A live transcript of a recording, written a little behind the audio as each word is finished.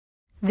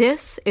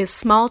This is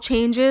Small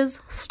Changes,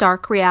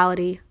 Stark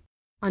Reality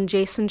on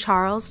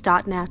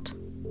jasoncharles.net.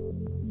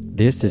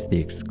 This is the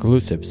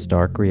exclusive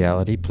Stark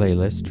Reality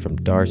playlist from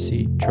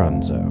Darcy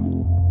Trunzo.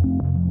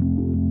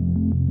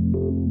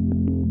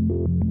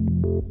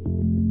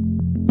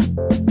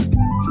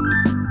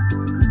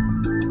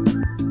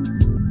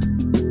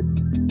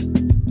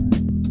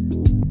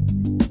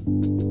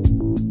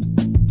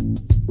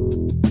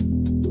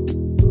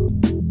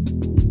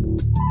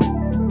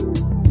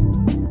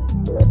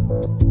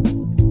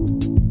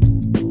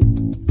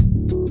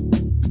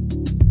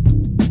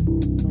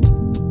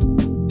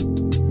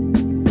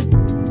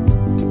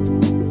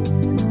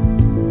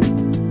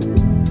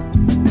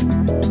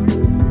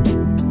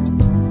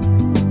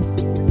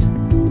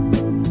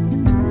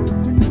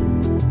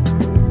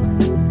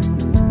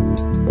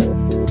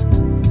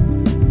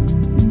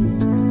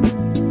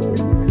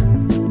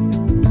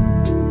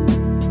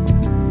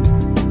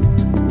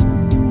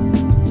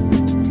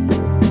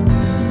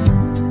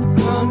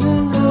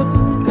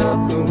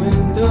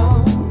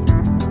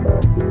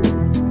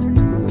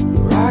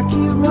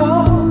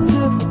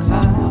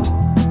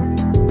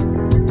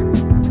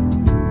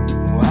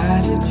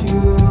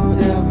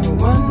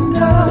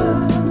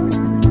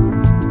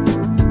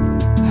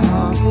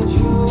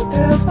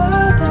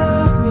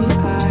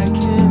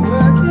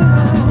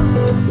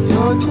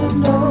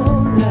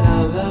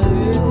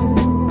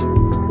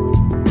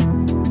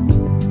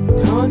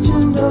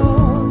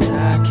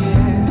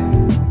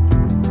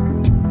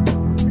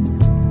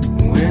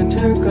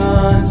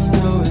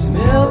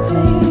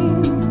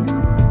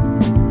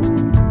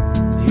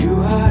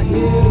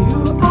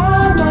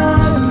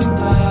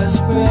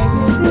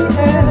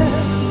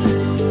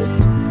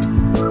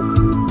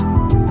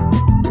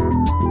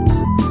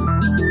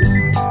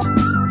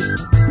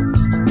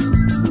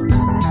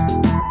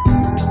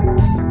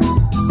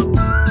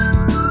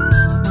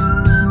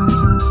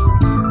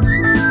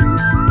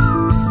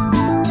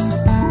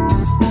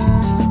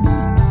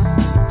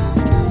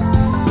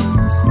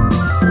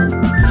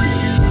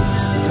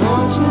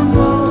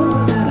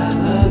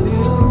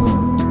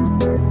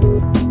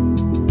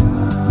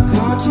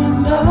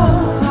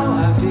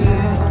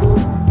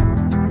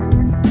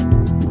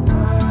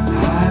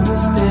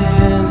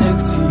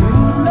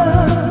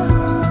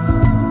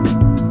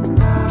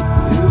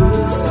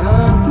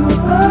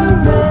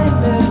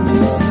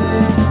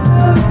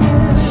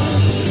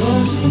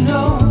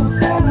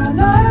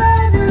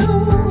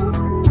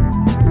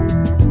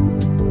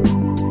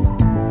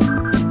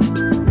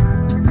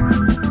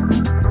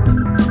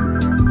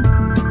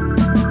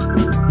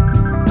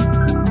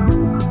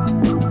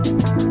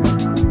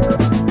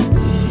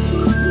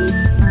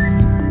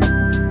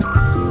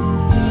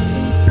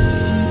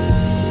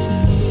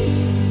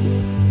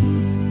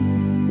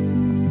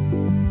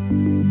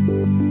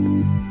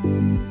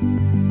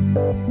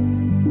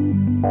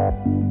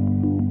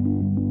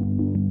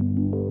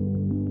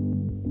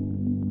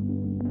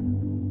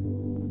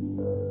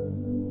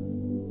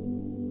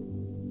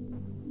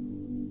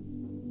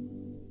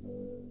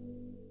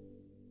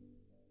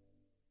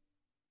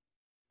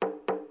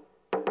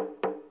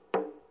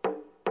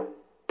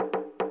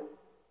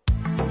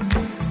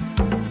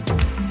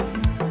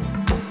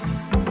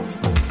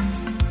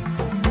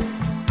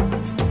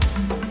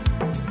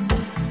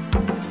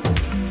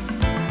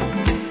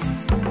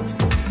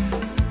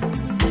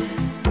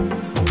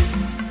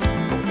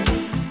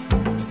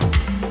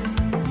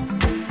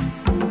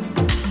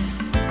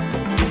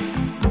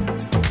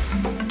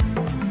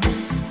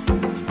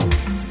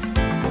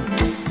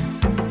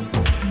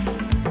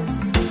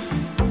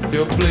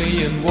 You're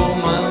playing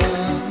woman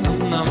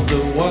of the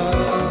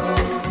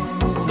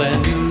world,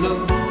 and you're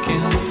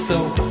looking so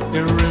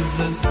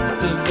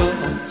irresistible.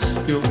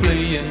 You're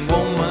playing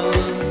woman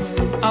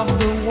of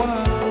the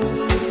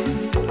world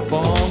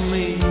for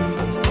me.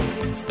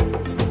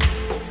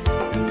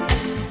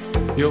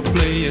 You're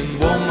playing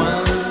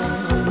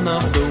woman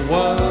of the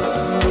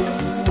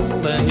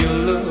world, and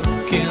you're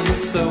looking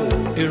so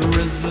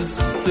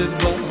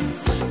irresistible.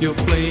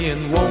 You're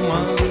playing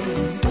woman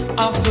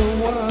of the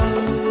world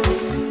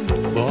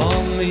for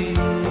me,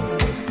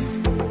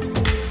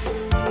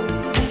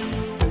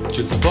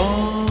 just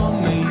for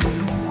me.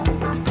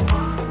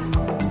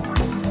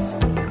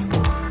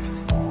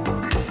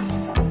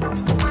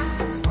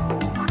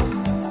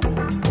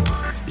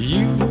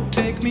 You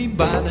take me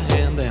by the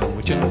hand and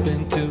we jump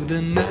into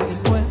the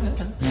night where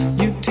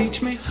you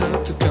teach me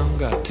how to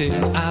conga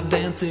till I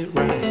dance it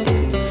right.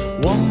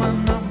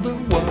 Woman of the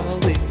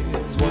world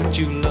is what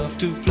you love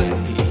to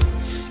play,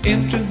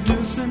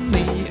 introducing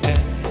me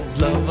as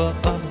lover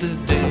of the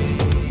day.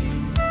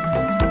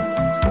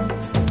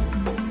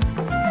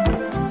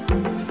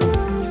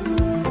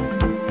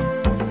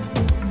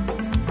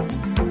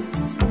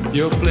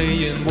 You're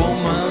playing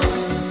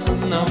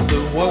woman of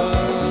the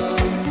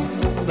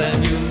world,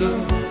 and you're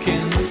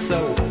looking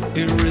so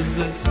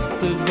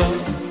irresistible.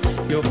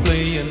 You're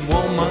playing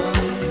woman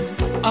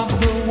of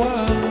the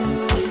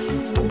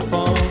world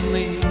for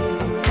me.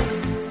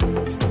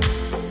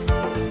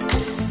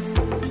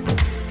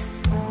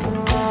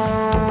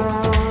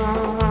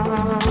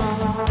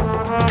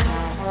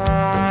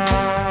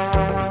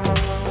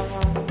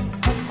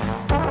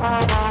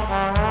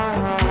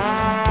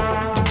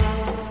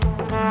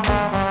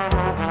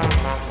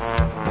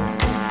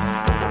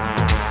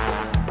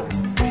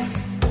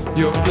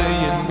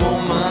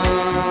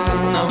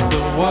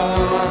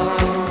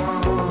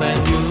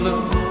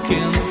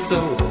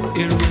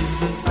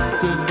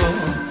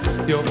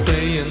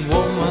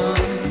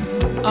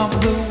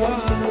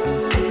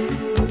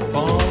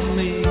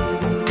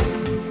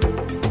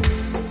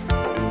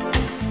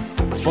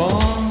 for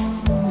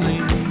me.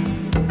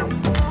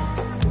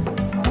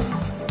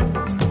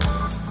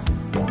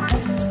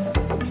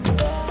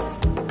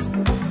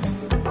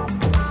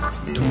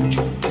 Don't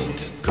you play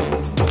the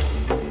conga,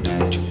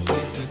 don't you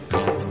play the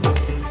conga,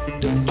 don't you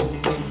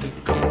play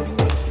the conga,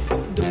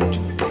 don't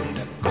you play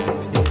the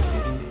conga.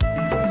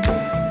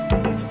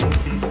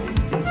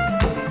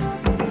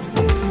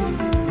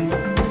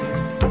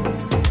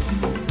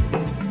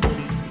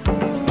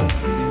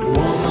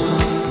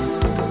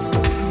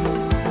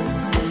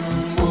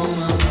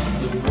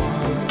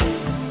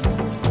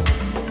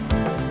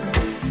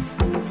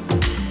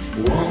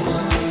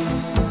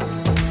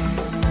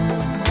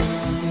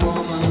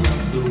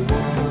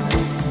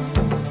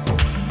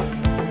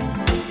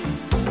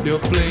 You're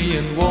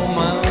playing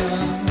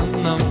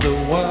woman of the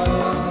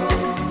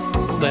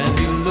world, and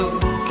you're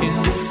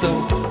looking so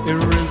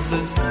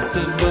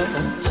irresistible.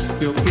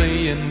 You're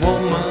playing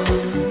woman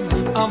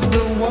of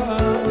the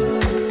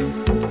world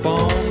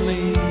for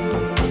me,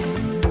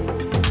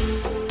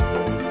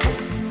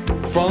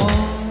 for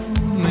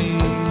me.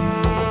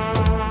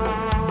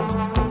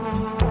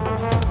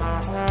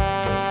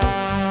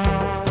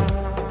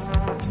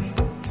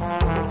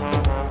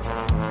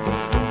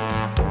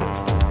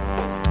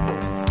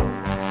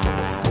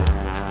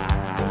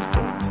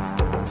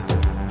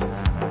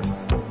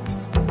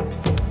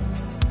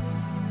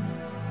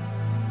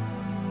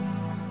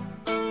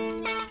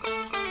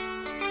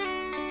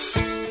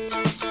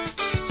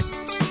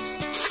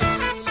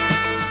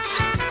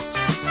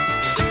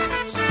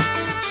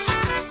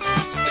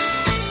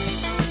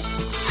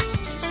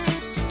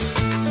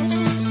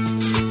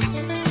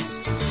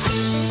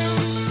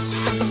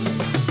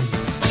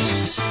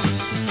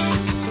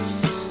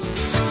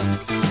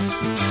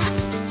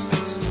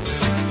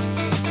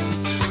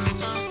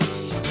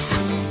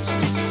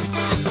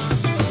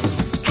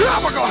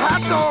 Tropical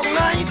hot dog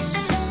night,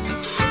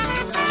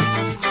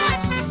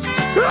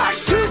 like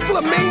two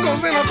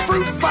flamingos in a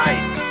fruit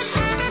fight.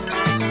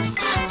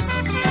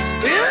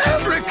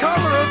 Every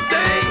color of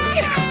day,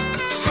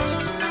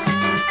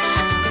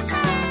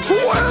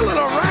 whirling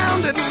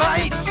around at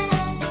night.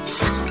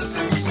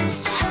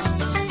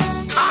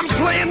 I'm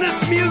playing this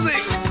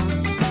music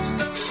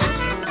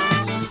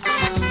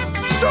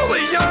so the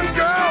young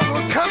girls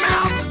will come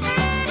out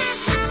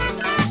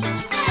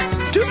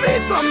to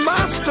meet the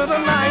monster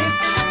tonight.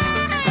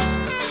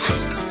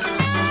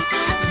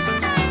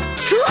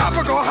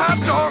 Tropical hot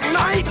dog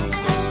night,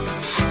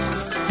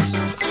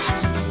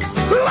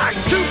 like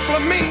two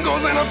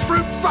flamingos in a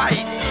fruit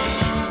fight.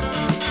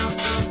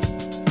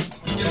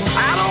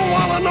 I don't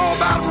want to know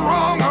about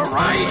wrong or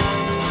right.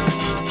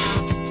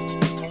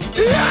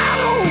 I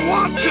don't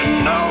want to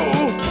know.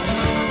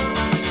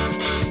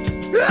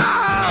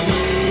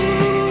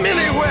 I'm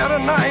anywhere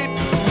tonight.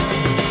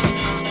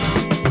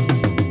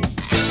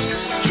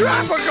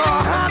 Tropical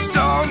hot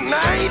dog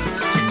night,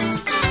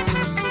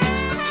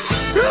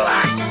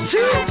 like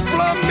two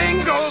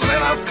flamingos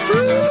in a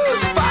fruit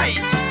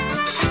fight.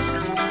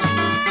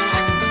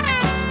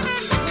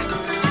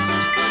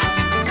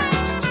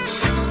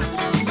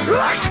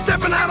 Like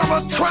stepping out of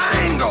a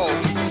triangle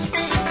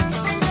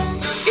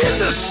in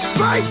the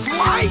striped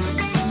light.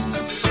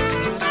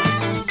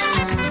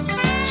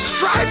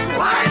 Striped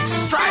light,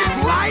 striped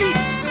light.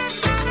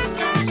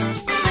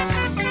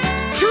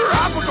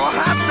 Tropical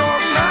hot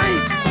dog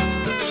night.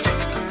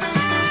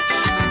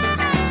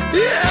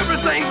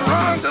 Everything's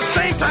wrong, the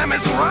same time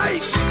it's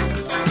right.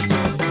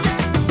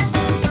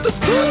 The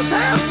truth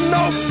has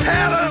no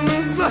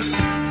patterns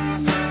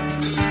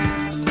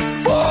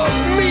for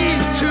me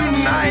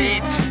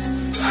tonight.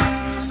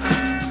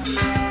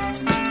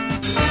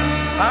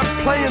 I'm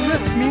playing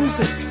this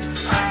music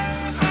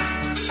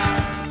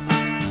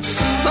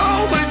so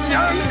the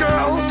young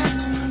girls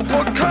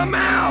will come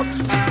out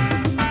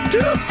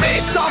to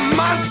meet the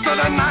monster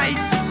tonight.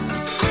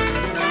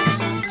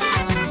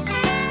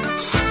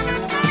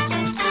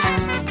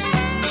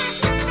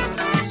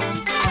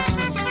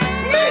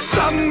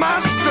 The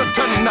monster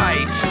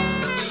tonight.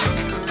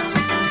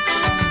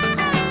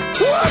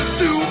 What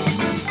do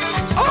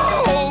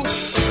all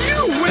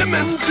you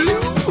women do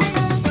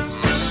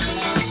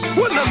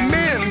when the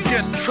men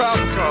get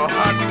tropical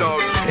hot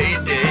dog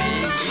payday?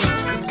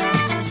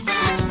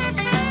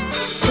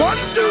 What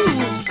do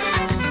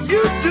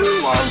you do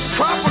on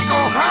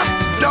tropical hot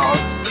dog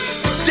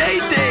day?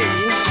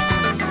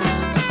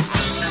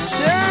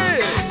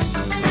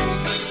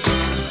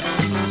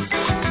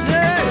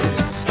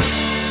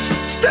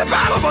 Step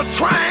out of a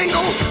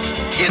triangle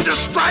into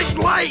striped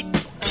light.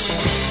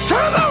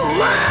 Turn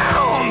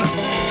around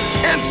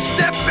and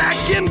step back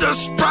into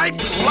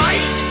striped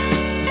light.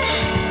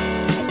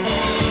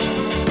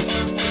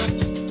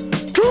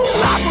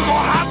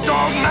 Tropical hot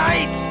dog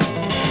night.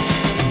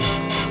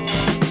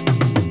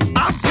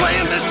 I'm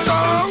playing this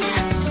song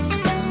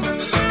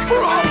for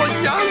all the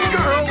young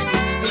girls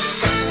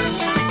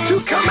to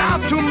come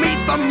out to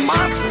meet the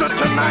monster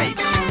tonight.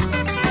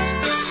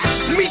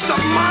 Meet the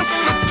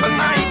monster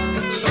tonight.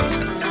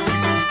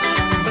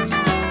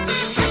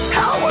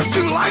 How would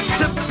you like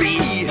to be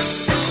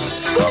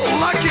the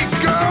lucky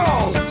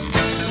girl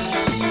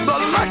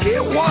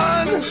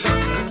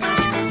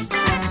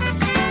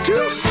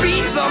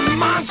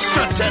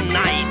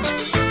tonight.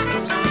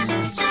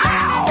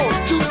 How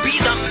to be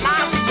the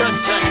monster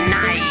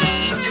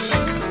tonight.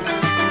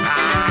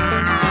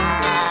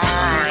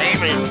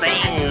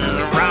 Everything's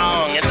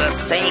wrong at the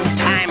same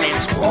time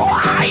it's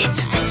right.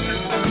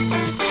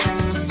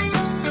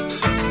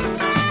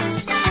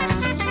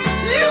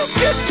 You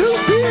get to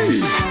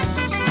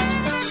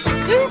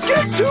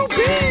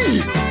be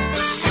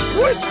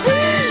with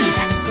me.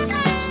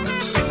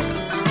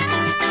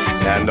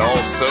 And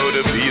also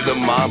to be the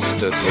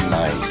monster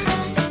tonight.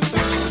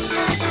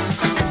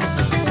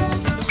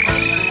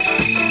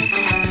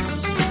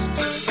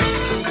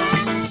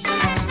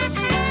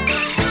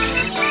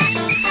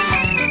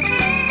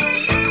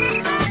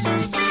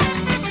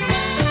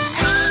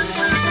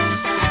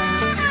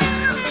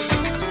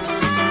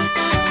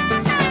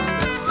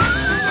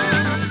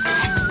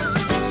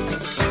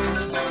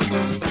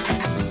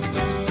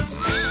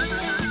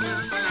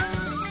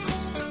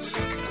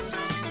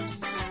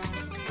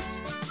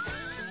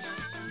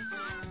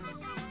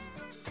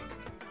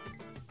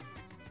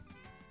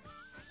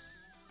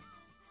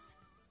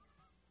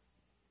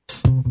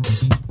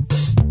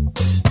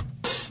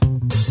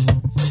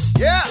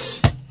 Yeah.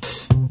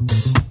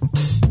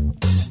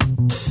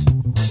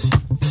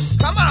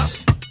 Come on.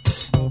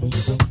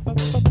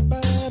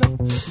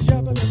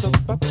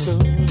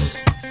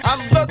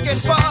 I'm looking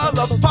for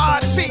the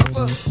party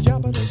people.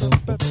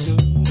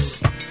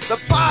 The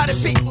party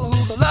people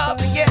who love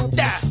to get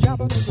down.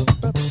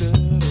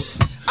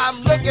 I'm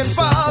looking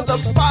for the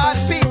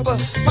party people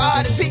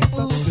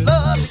who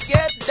love to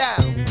get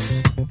down.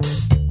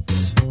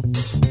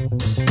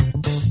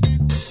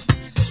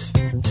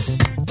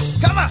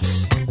 Come on,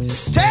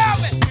 tell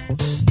me.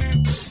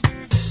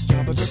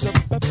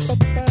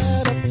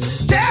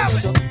 Tell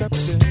me.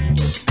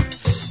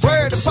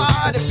 Where the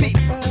party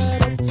people?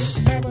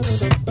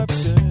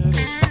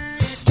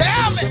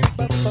 Tell me.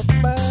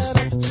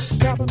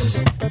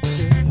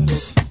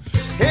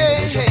 Hey,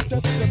 hey.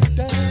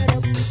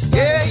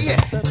 Yeah,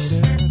 yeah.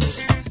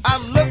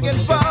 I'm looking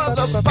for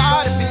the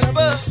party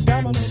people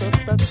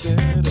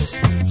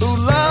who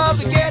love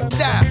to get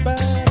down.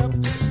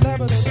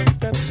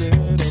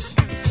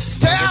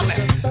 Tell me.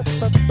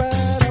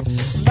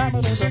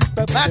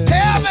 Now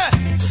tell me.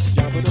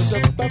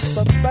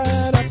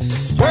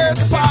 Where's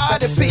the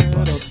party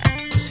people?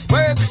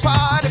 Where's the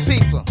party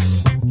people?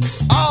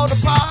 All the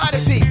party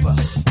people.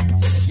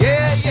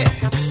 Yeah, yeah.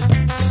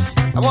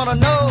 I wanna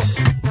know.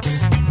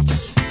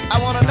 I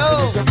wanna know.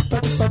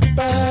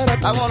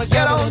 I wanna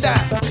get on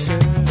down.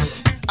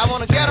 I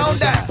wanna get on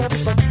down.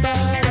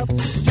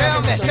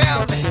 Tell me,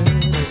 tell me.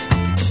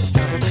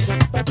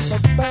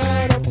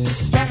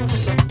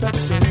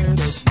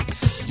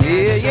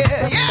 Yeah,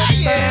 yeah, yeah,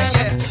 yeah,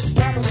 yeah.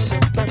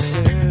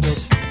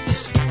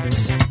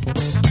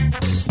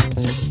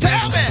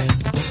 Tell me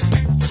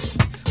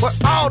where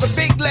all the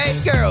big leg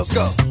girls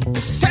go.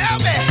 Tell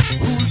me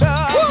who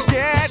love to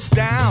get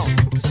down.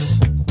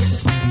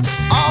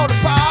 All the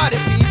party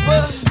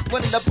people,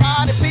 when the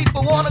party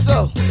people wanna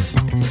go.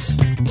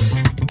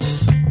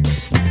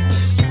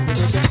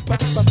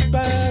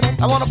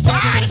 I wanna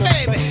party,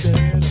 baby.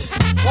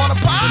 Wanna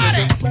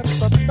party.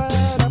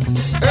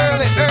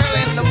 Early,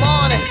 early in the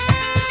morning.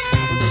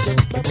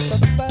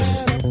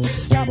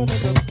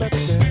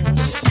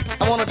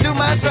 I wanna do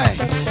my thing.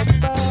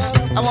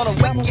 I wanna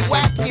wacky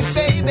wacky,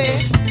 baby.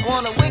 I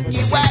wanna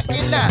wicky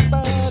wacky now.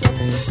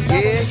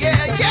 Yeah,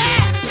 yeah, yeah.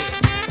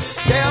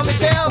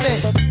 Tell me.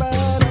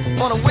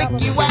 Wanna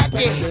wicky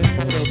wacky.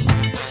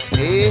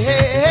 Hey,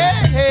 hey, hey,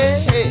 hey,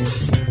 hey.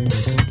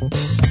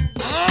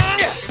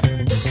 Yeah.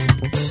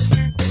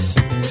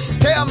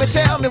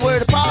 Tell me where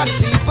the party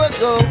people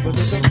go.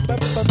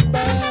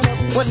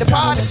 When the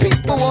party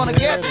people wanna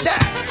get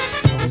down.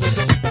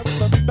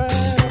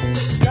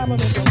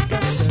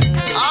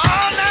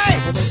 All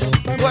night,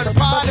 where the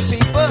party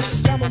people.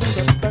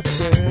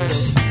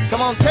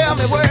 Come on, tell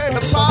me where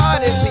the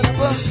party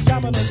people.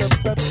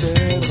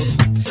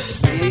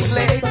 Big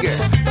leg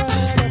girl,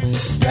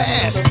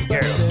 dancing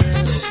girl,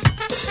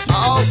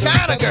 all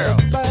kind of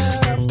girls.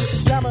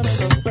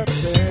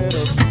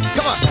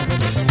 Come on,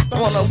 I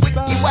wanna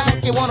wicky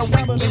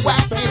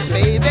wacky,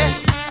 baby.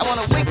 I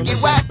wanna wicky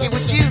wacky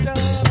with you.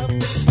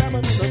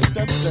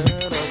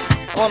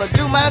 I wanna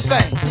do my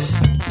thing.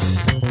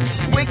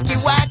 Wicky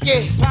wacky,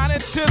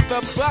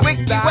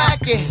 wicky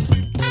wacky.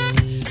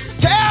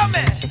 Tell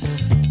me.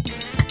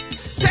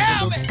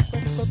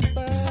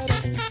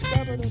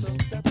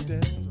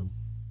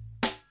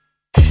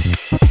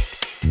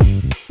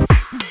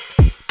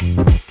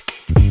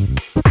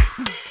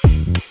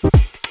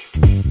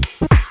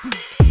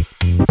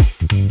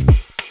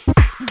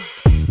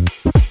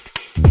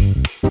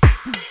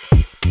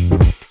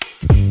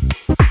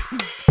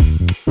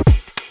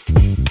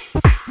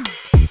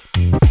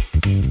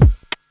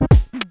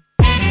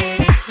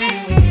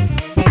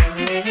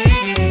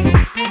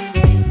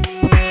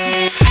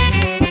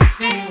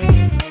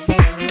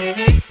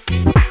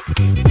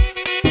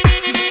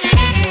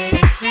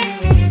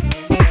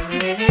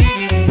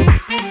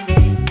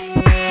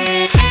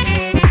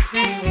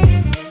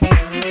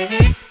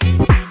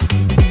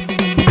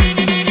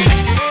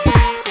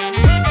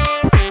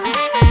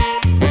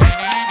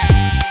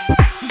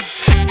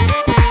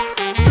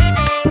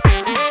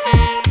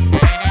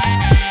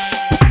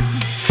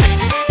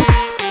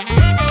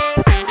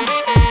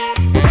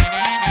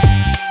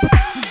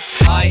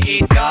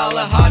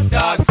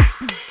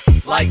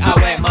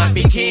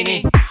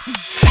 bikini.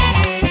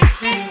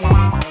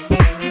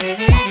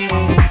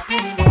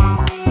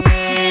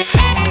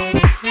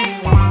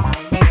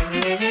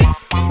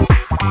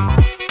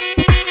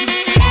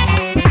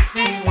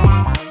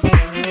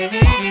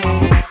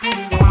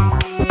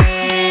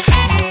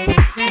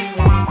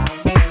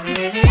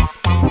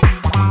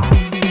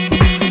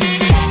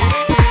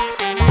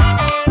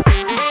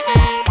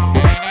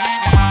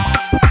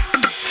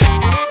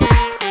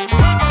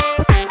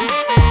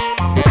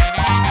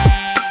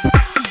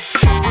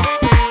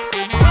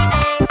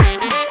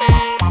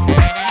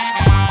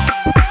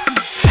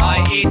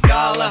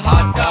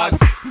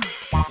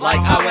 Like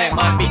I wear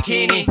my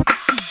bikini.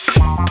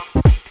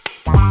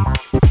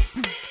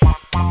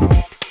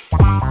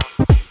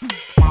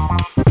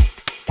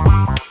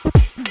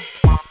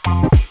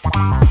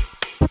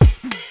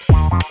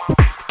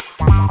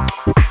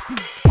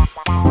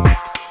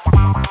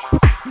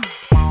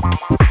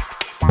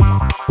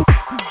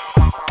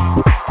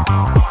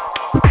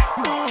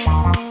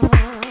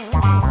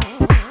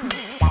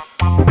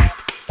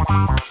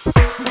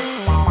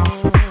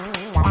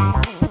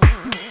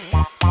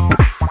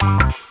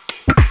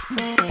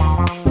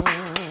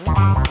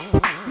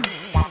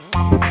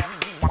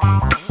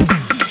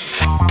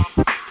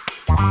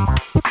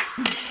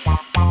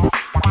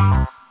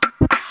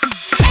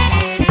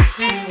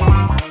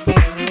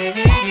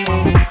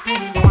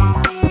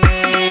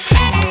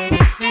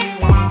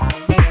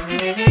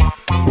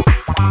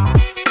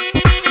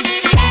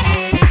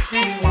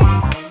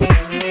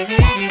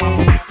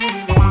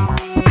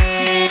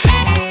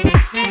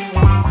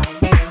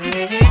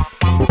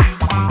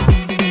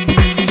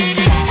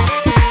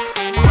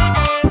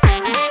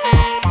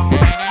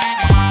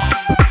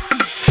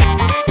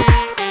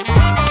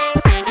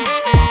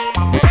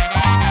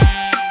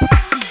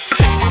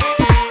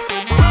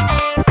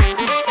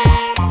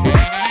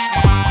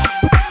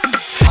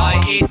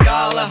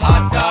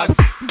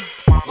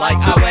 Like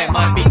I wear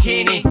my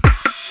bikini.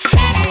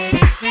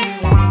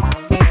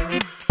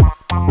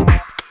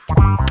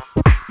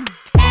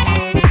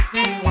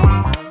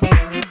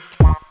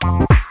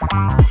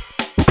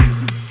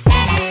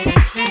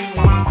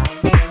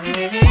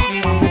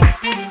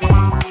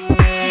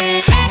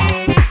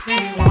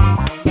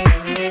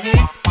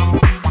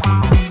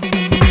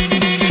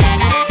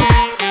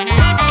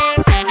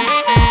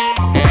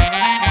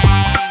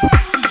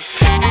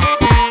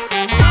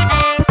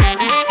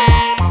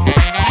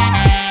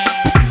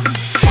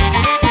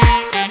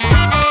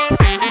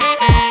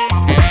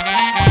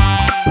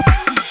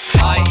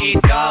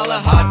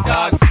 Hot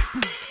dogs,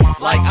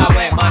 like I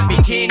wear my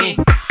bikini.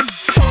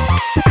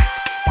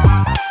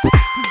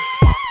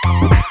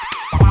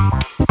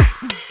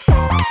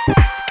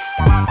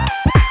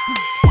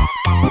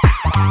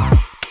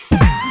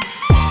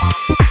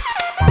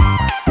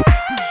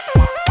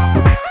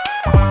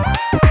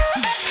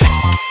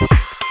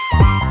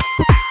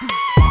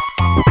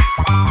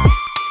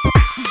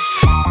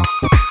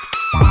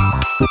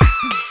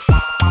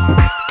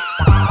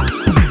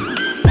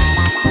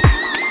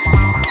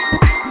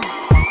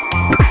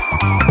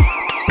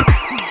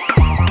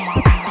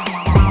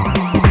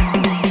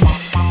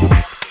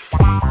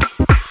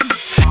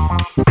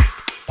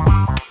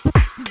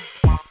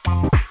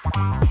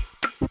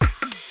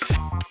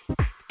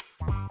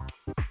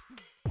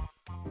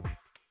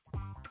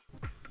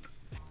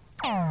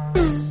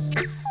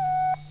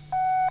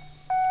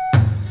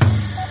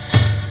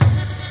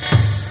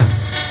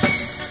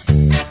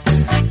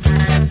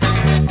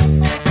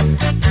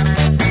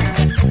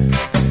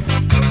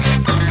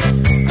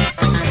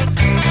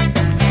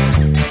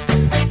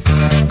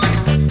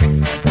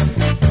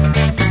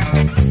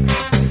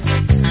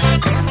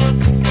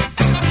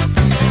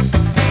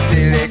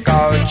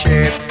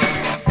 Chips,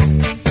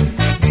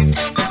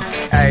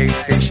 egg,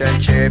 fish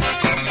and chips,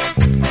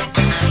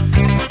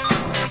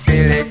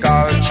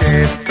 silicone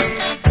chips,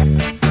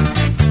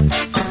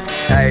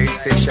 egg,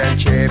 fish and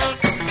chips.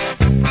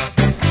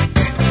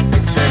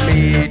 It's the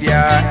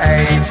media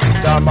age,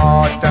 the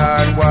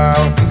modern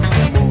world,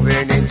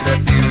 moving into the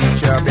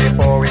future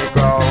before we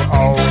grow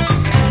old.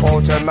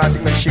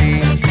 Automatic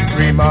machines,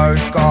 remote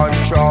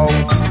control,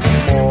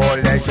 more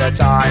leisure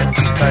time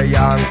for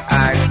young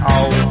and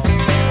old.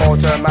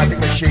 Automatic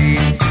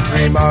machines,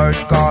 remote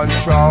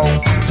control,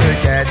 to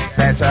get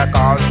better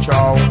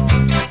control.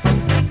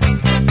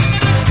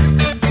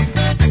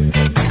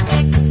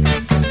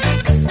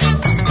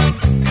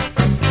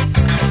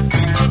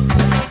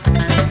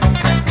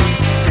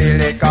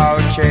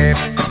 Silicone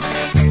chips,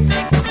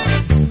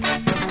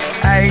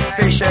 egg,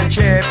 fish and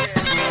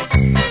chips.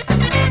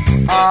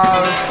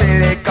 Oh,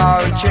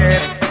 silicone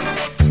chips,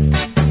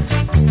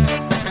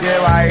 you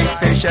ate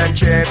fish and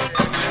chips.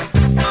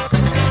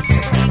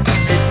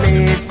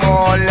 Needs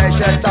more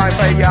leisure time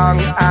for young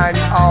and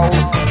old,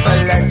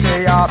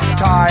 plenty of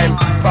time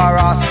for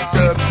us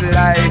to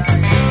play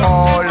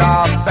all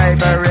our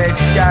favorite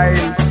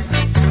games,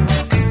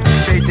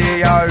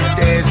 video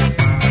discs,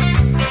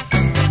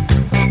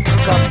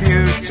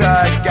 computer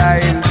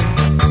games,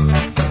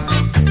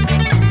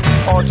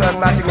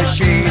 automatic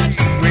machines,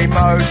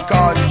 remote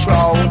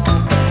control,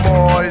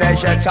 more more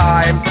leisure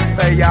time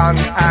for young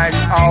and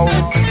old.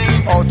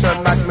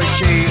 Automatic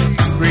machines,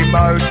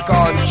 remote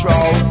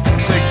control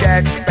to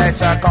get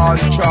better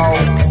control.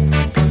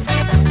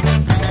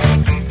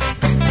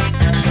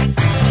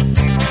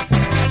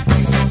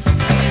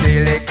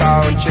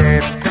 Silicone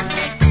chips,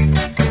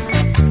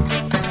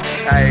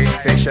 8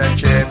 fish and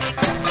chips.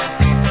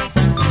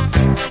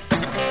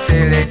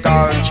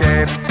 Silicone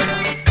chips,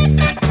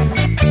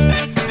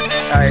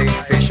 8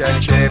 fish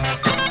and chips.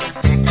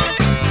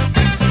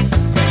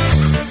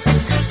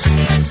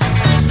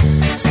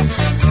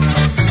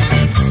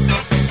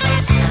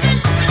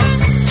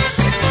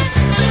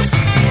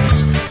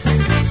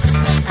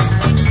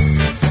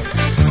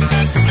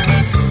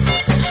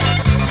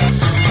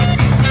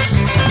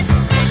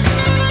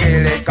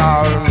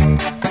 Silicone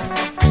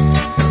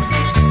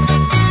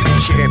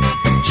chip,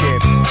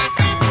 chip,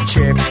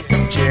 chip,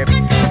 chip.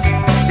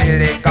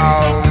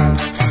 Silicone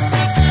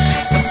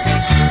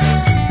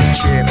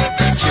chip,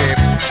 chip,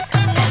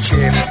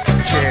 chip,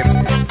 chip.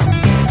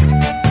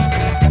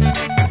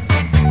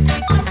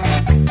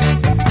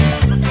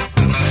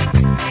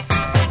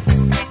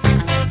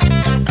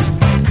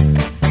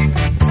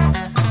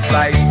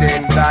 Space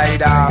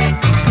Invader.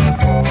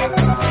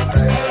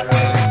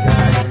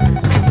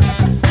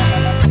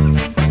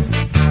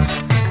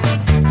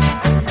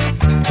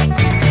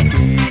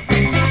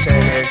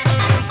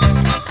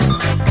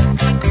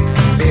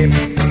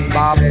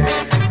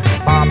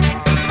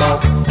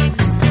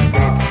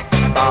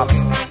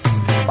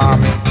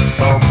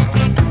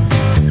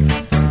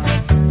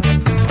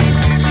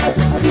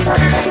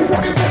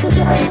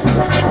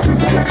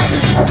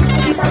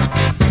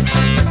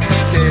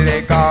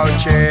 Silicone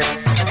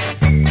chips,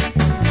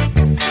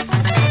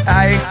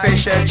 8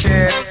 fish and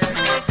chips.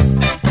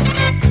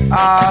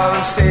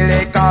 Oh,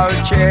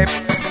 silicone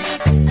chips,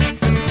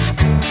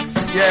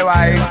 you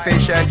ate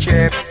fish and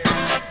chips.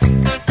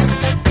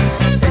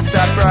 It's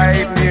a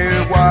brave new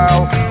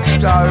world,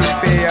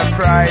 don't be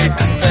afraid.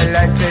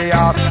 Plenty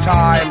of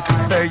time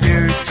for you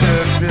to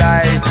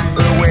play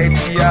with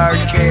your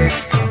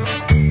kids,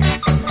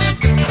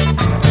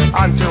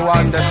 and to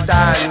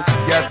understand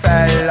your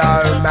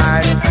fellow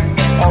man.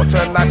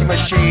 Automatic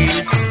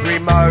machines,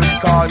 remote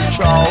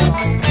control,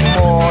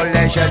 more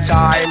leisure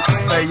time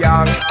for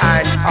young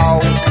and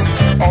old.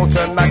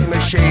 Automatic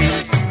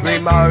machines,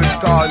 remote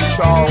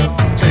control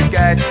to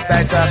get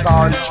better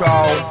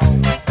control.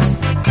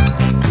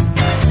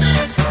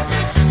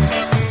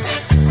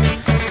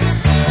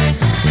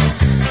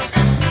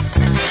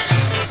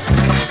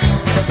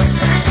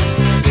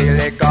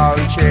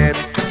 Silicone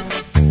chips,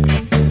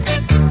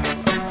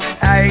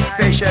 8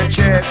 fish and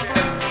chips.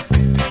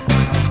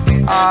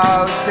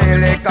 Oh,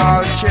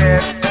 silicone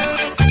chips,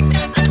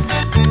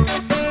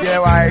 you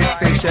ate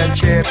fish and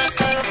chips.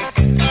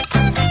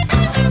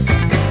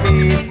 It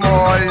means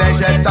more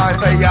leisure time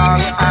for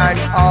young and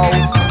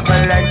old.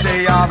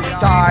 Plenty of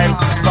time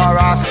for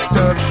us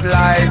to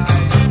play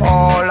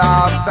all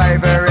our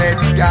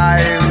favorite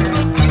games.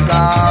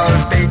 Oh,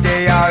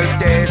 video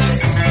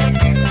discs,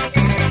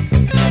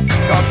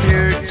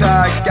 computer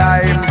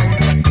games,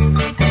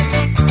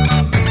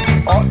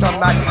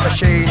 automatic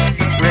machines,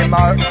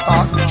 remote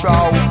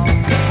control,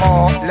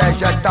 more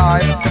leisure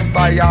time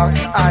for young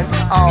and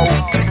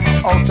old.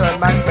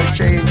 Automatic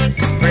machine,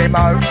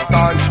 remote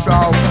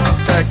control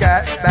to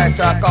get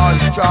better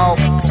control.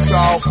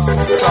 Control,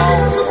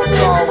 control,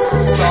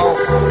 control,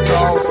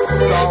 control,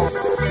 control,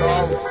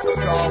 control,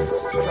 control,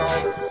 control,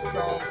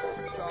 control, control.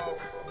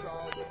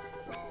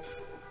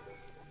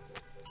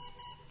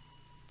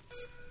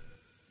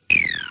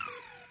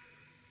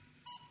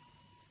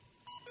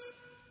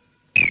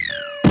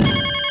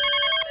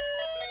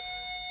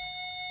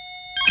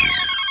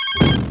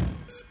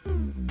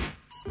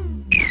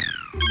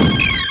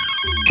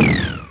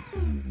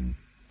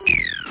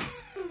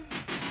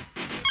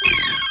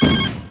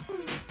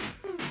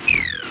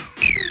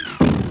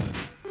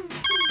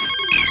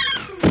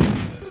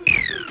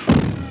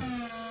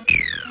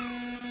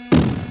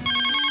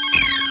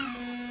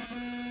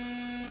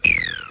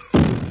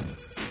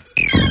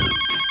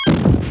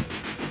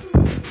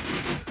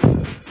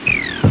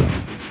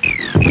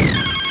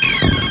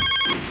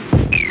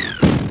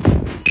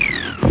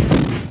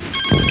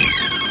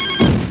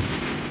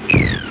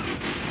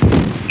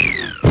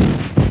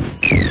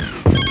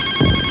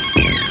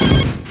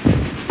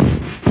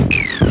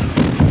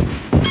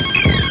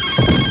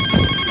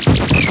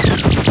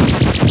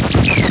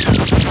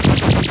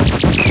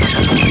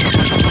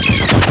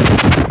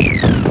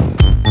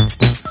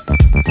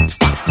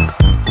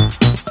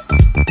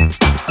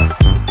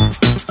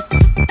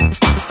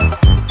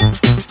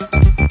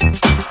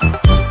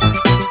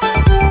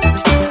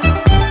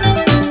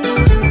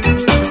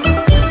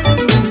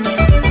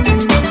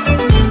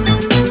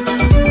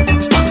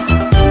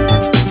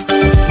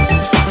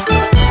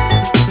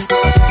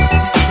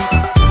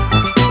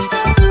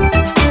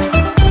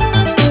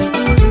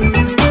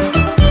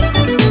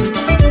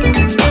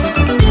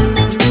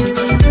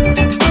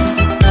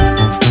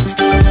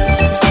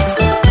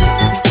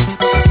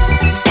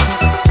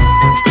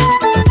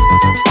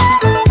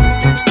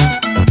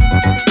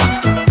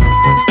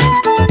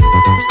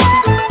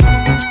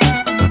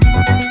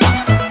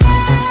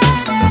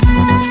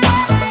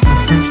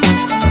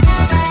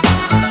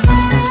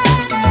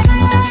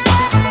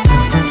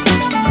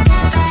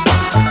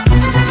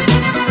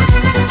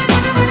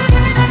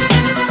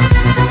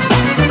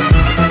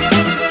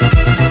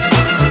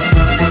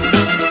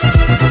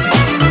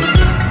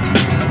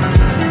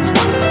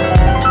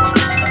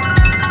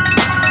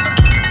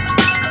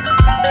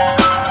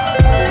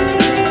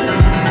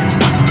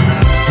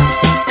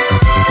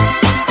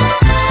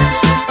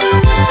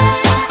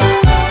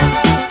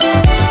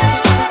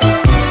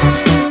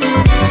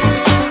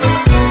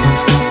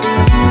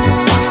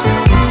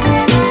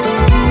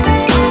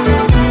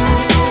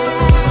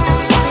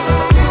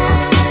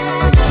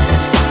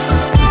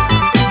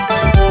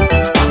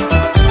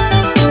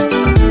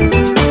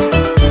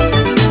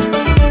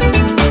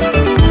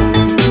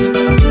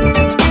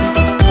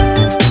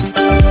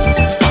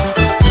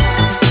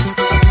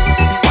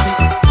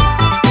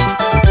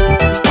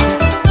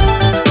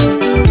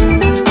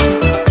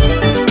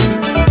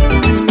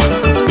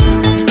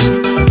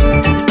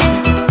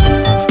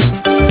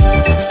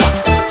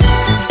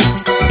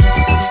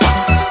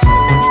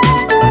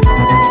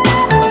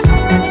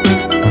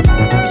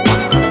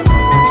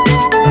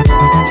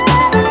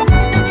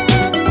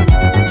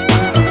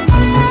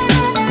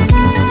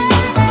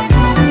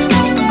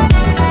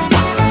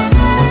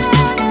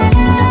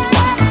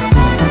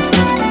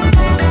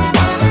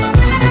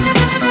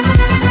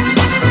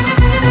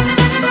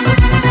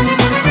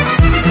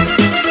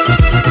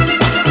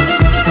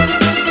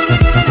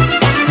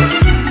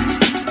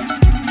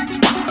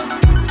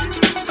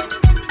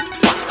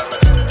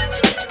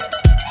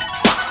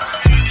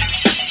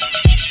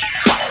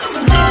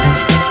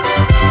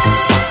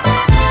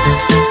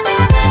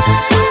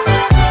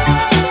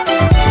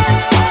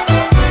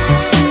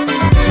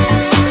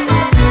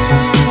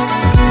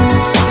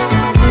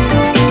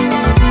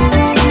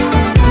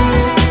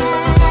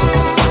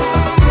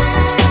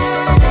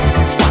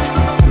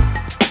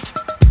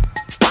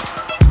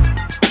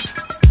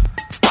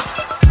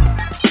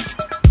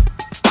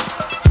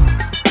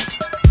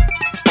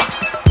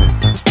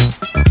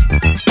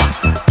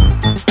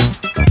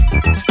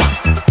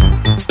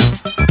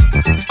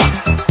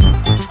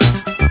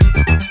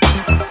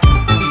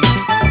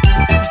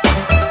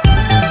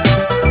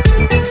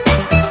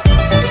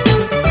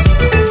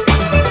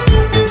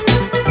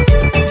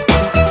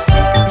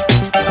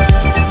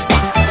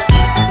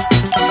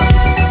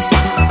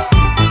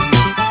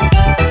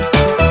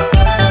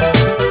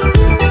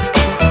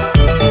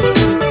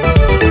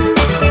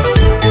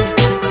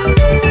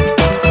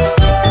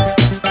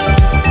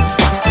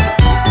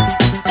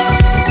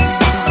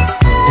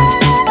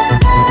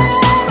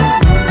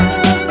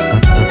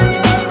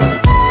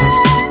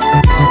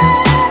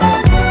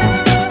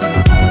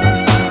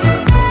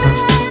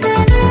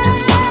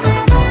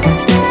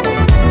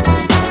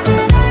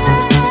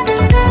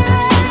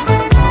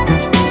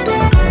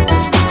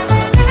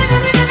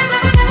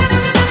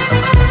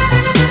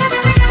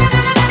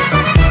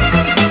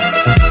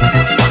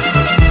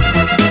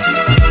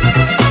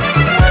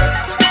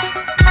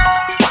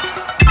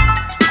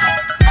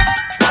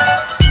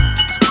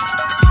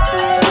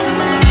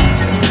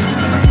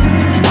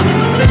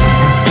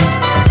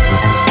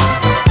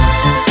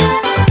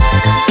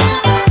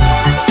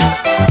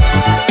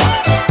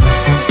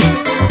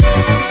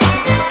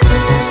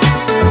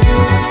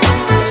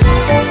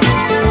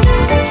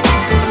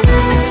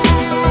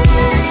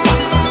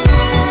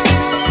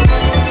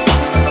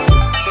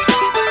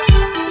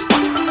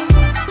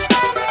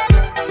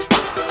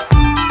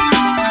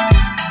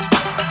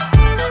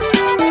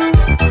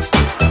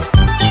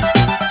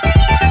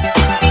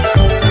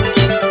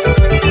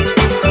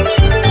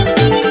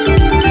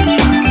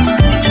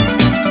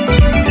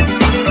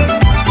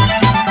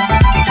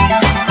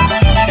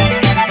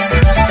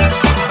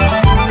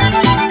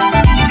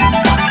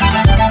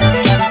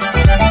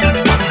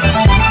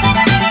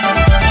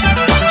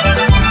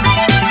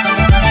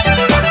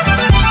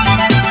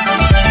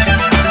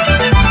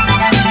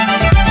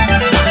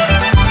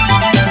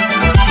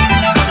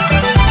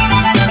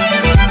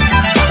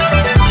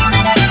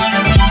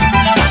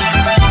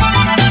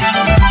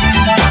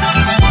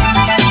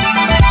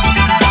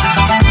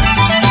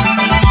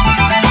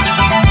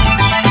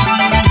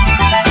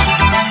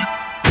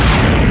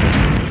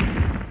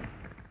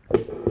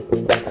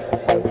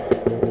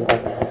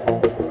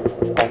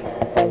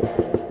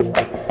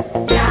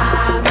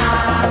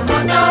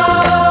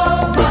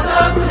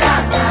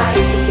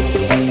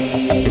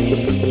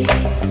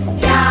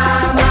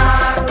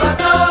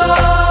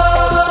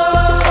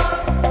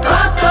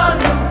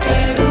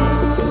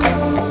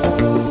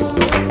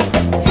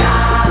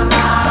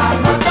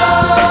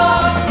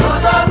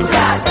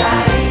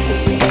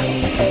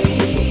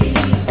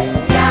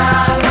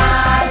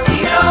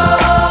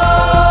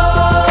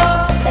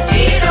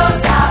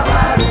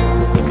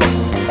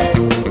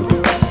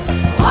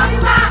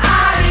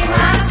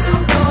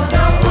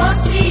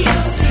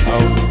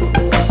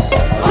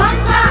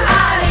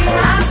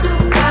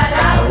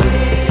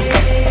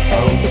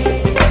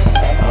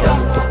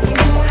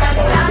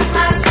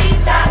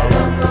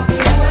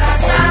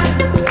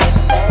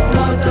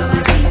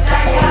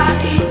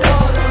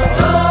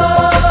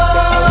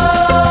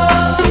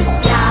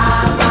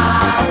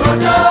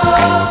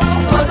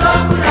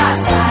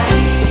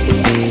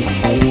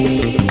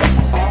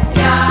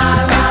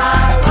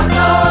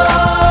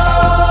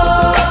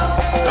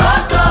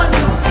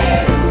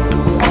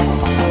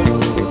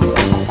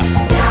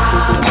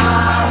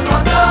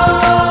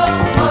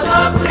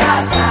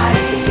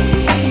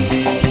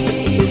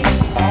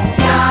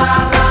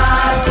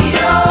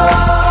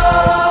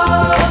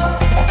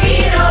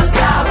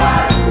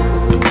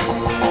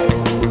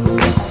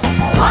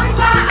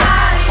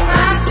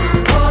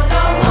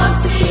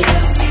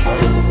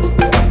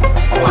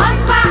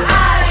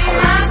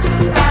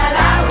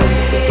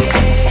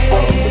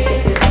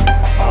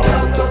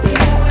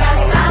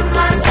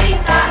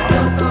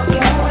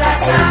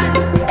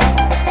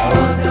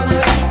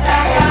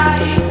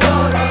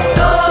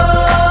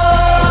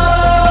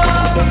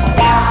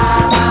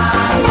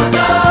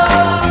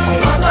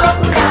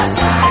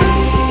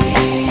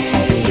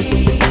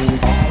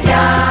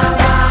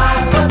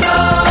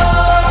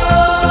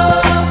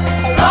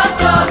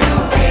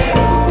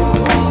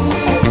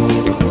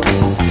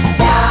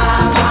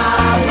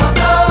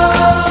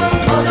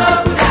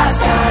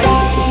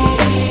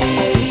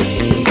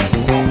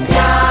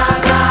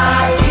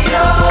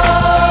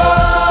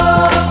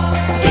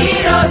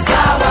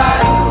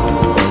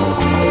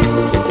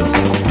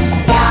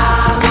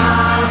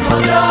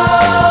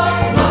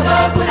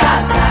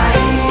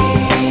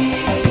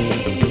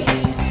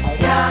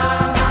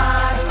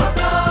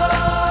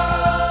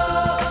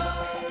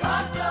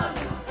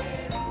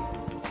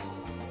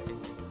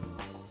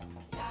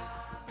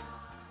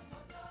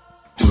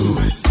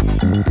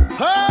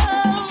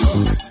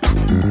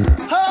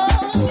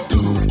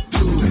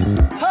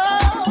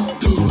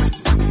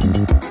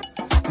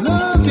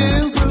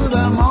 Looking through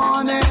the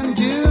morning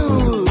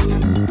dew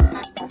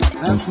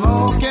and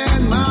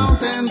smoking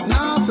mountains,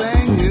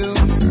 nothing new.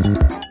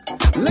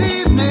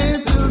 Lead me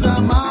to the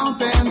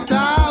mountain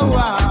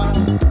tower,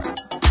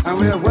 and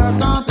we'll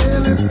work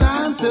until it's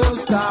time to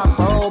stop.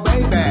 Oh,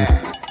 baby,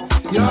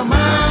 you're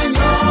mine,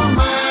 you're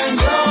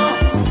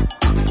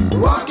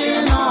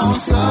walking on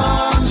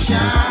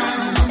sunshine.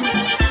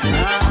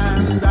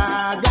 And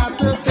I got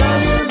to tell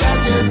you that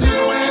you're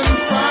doing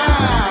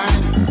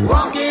fine,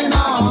 walking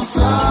on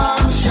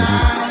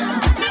sunshine.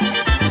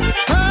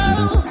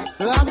 Oh,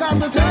 I got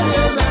to tell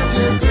you that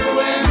you're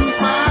doing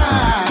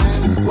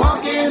fine,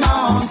 walking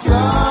on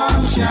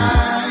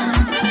sunshine.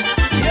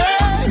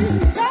 Yeah.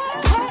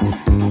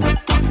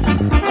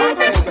 Oh,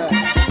 baby.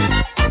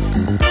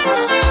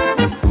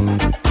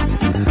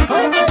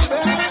 Oh,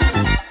 baby.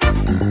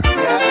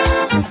 Yeah.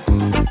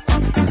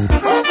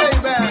 Oh,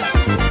 baby.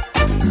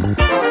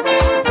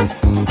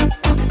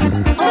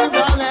 Oh,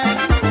 darling.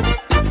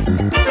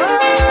 Oh,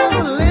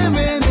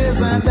 living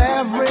isn't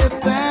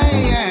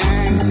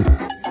everything,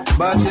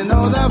 but you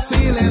know the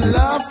feeling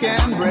love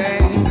can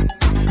bring.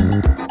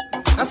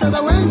 I said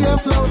that when you're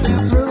floating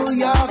through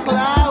your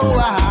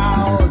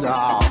cloud,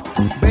 oh,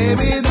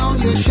 baby, don't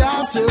you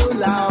shout too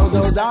loud,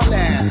 oh,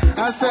 darling.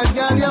 I said,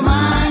 girl, you're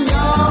mine,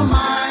 oh,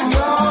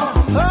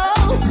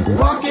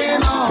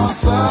 walking on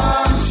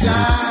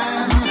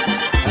sunshine.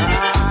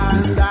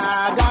 And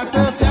I got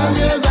to tell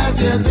you that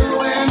you're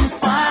doing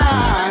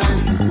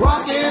fine,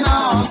 walking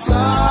on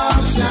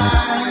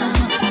sunshine.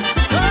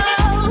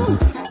 Oh,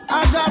 I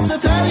got to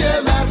tell you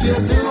that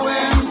you're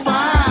doing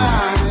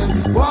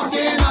fine,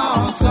 walking on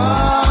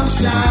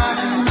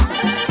sunshine.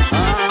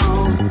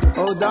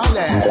 Oh,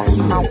 darling.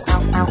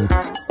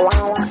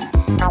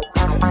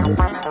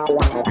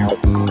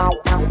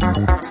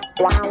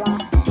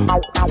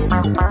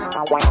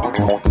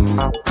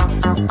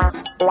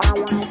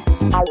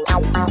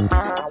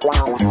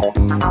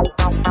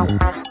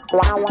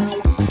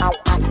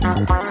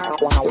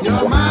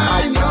 You're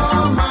mine, you're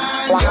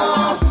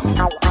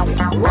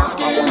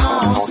walking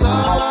on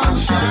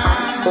sunshine.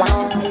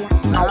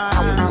 And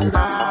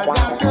I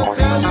got to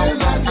tell you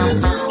that you're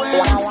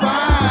doing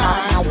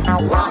fine,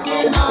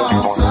 walking on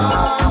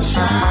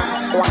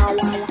sunshine.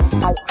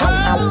 Oh,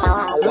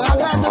 I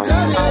got to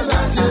tell you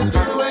that you're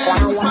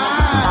doing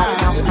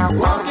fine,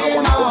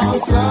 walking on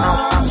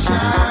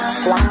sunshine.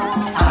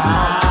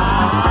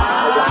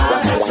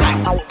 That's right,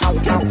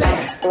 get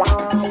there.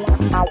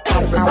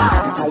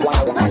 Everybody to the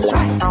sun, that's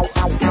right,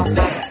 get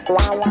there.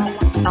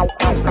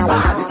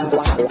 Everybody to the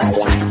sun, that's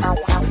right,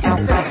 get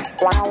there.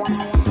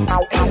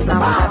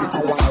 Everybody to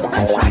the sun,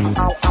 that's right,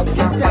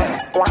 get there.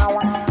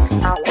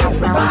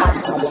 Everybody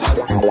to the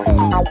sun.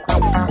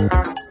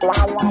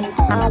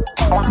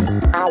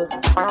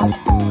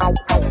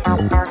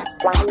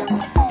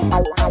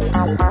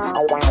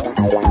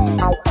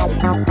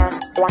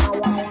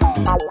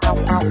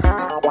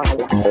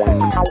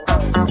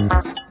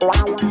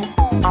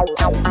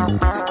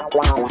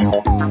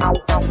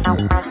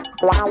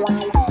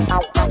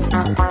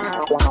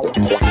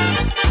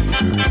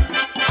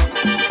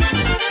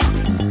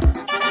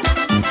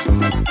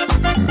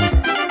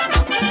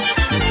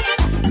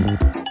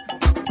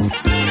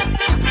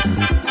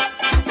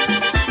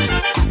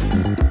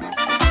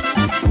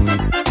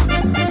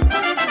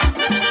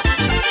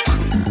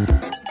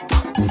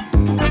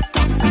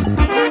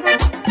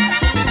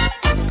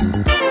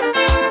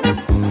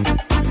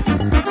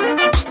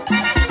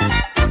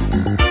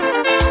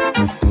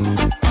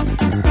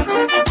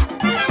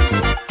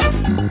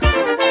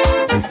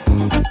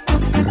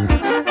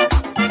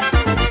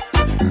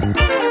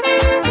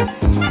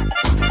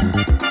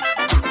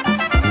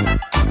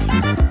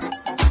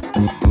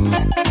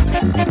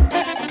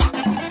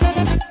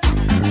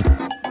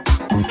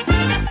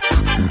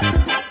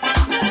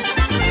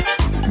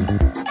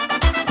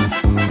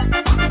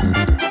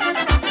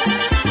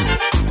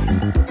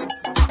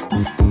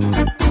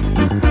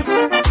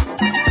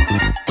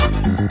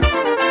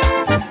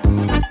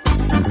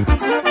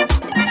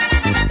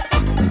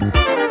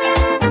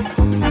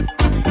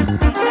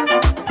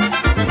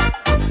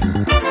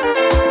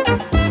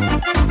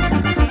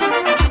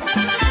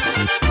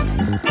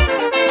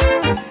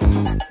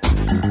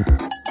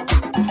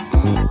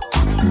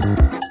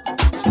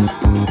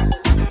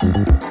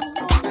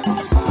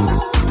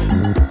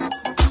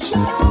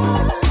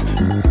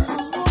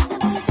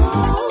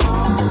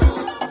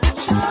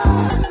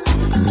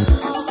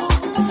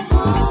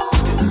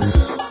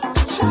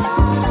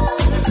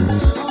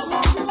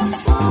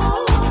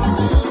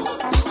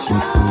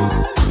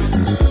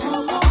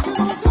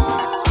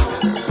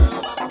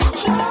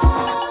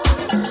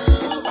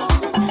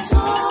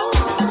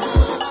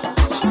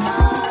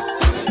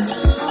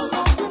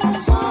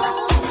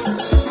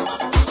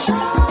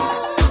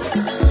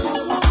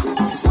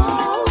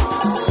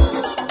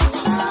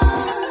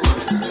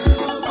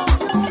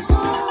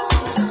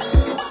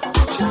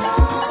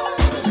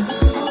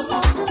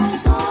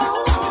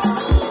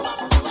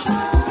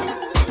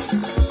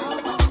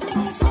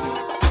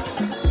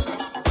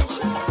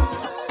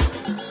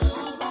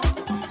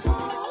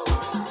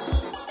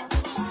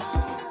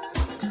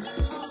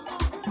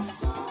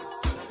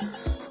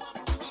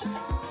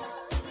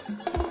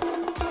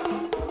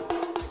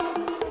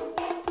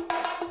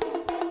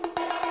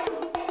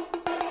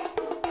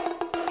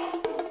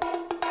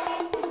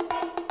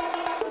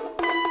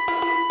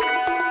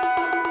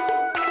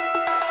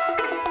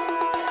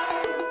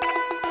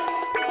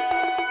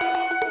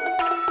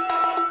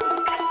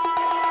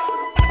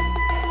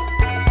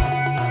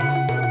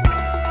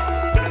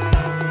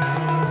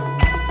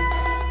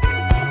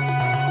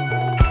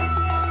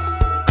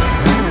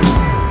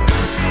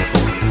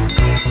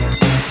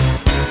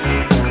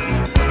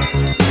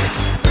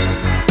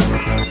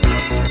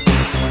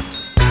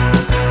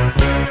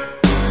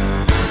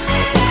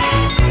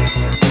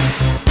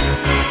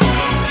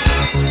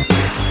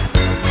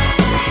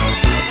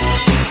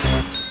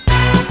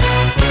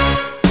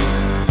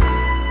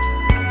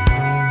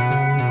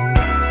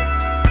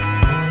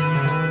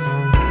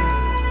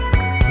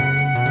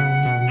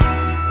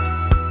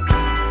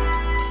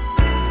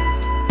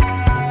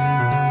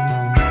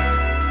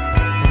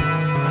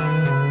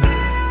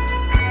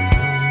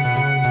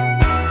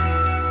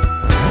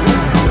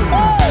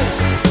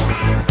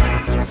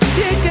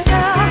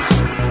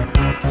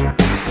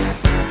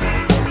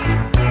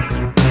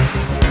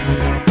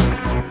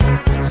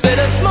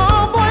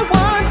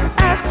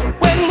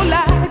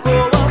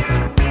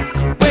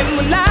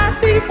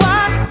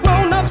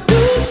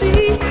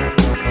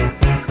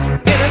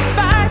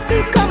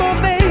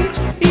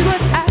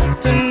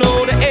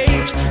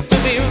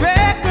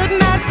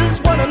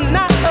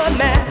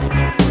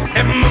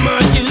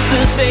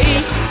 say,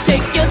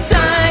 take your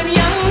time,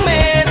 young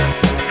man.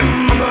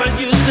 Mama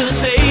used to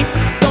say,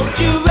 don't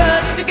you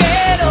rush to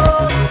get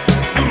old.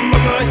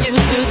 Mama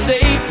used to say,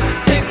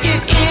 take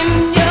it in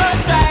your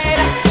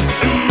stride.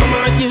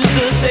 Mama used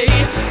to say,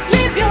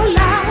 live your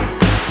life.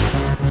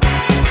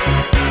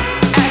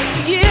 As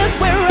the years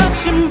were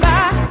rushing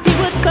by, he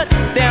would cut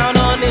down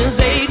on his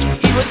age.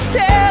 He would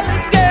tell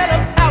his girl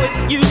of how it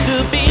used to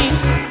be,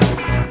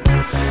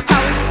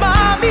 how his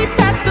mommy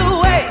passed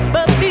away,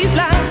 but these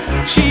lines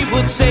she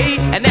would say,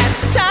 and at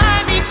the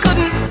time he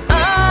couldn't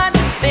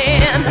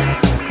understand.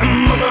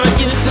 Mama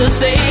used to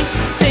say,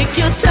 take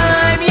your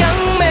time,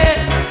 young man.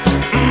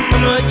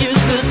 Mama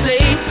used to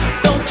say,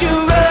 don't you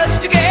rush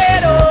to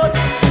get old.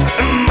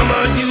 Mama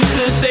used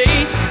to say,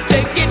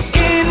 take it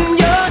in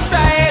your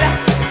stride.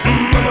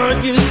 Mama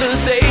used to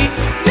say,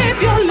 live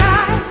your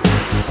life.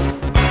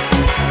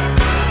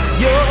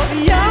 You're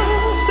young,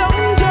 so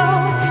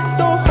young,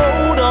 don't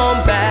hold on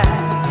back.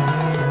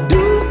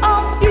 Do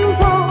all you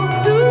want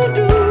to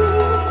do.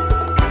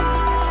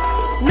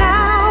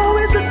 Now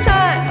is the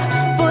time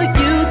for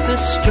you to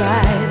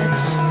stride,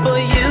 for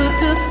you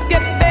to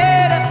get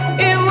better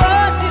in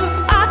what you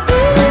are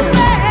doing.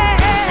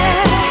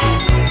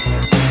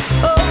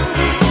 Oh.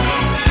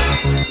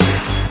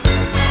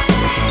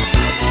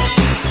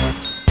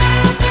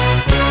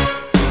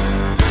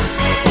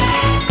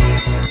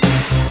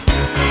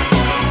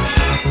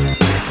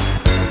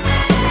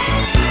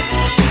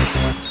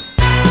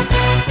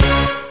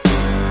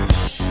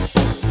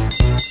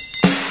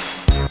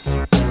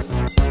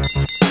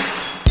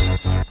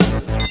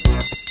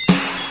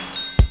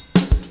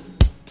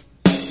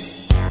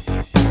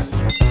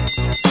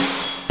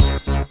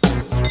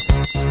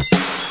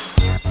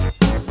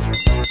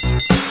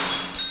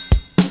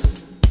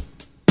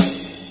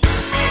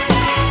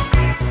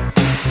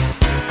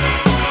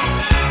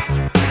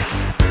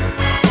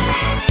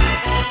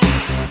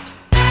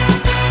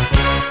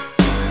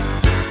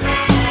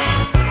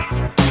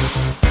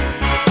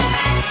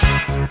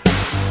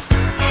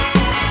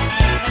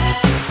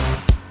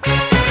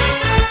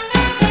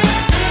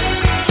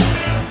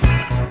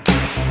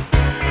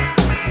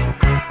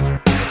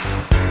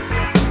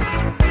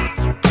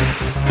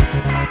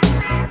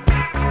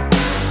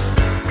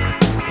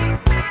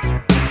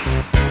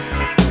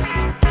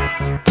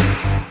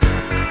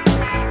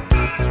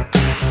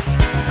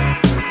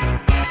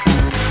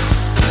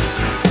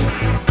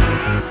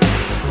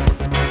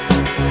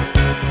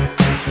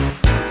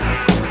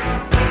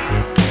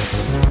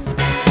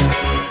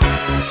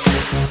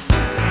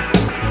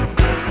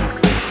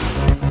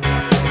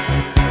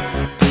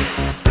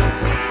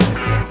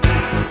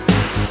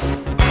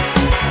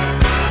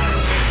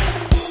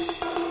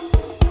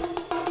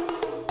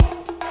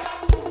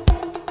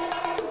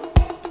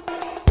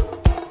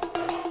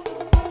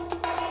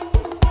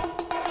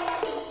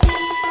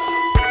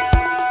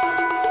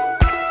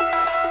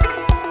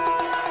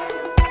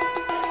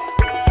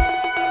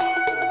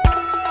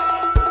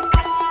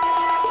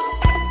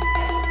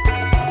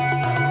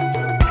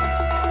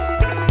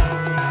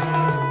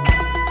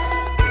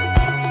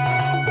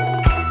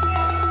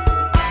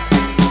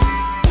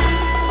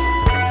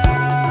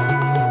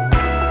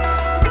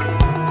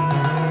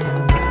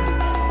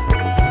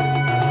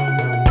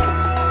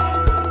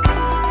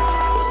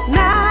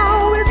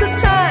 Now is the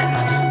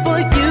time for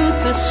you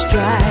to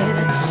stride,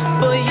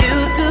 for you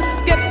to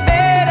get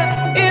better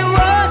in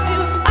what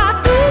you are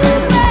doing.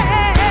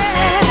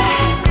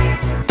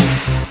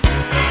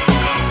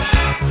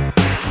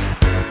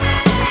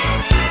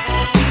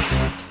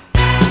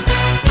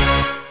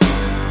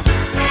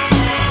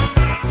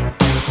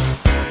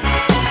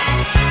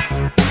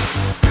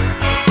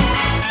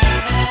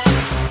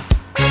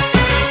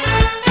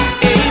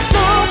 A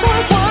small boy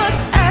once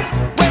asked,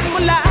 when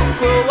will I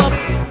grow up?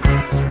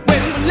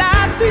 When will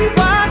I see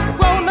what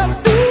grown-ups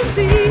do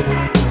see?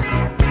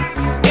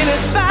 In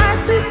his fight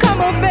to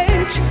come of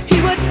age, he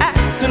would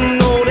act to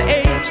know the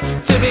age,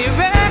 to be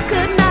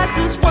recognized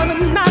as one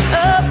and not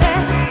a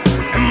past.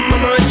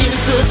 Mama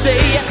used to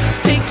say,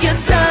 take your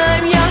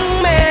time,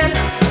 young man.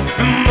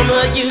 Mama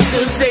used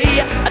to say,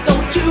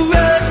 don't you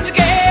rush to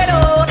get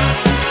old.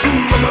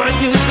 Mama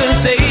used to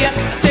say,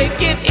 take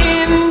it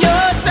in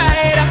your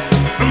stride.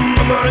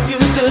 Mama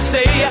used to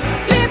say,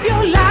 live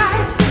your life.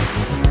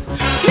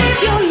 Live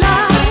your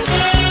life,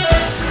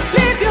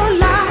 live your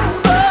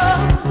life, oh.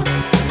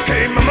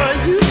 Hey, Mama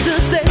used to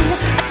say,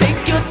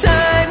 take your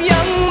time,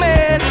 young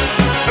man.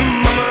 And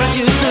Mama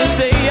used to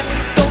say,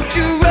 don't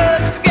you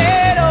rush to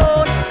get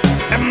old.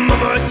 And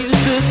Mama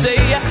used to say,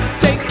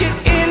 take it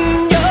in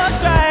your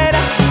stride.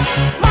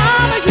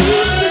 Mama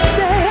used to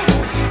say,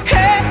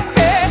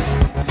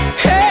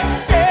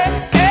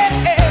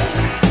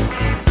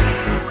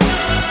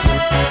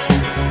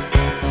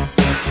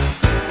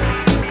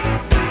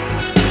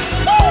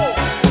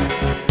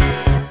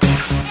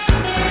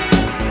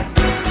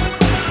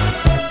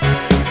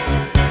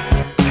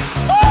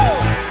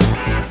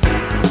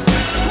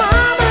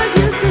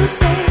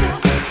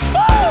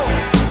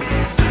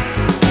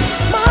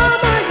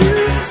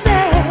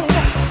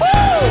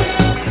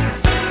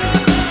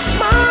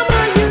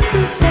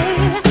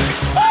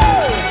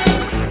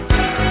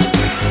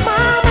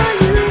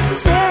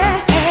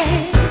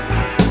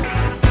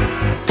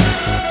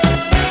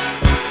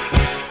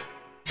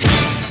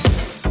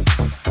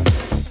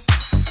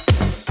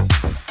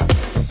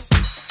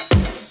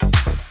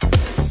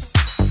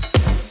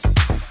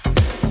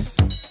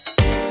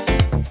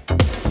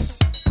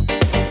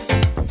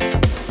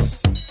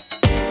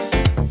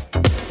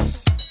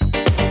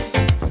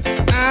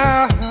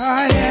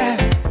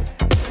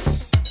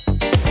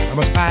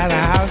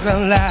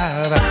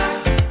 love.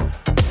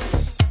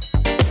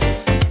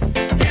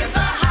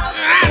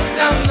 I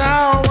don't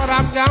know what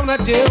I'm gonna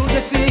do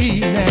this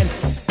evening.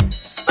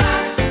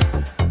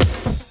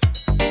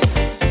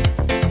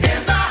 In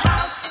the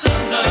house of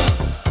love.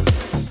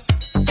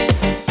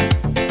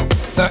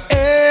 The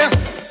air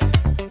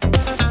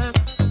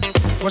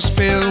was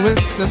filled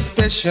with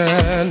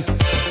suspicion.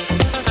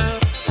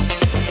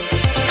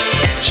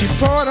 She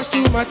poured us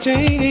two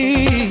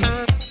martinis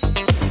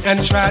and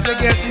tried to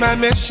guess my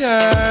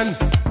mission.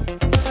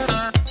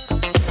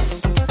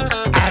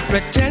 I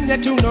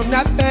pretended to know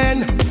nothing,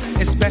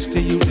 it's best to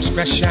use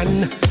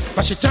discretion.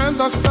 But she turned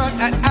those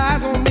flood-eyed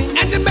eyes on me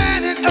and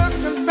demanded a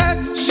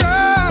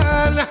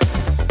confession.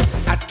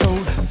 I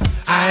told her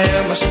I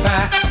am a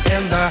spy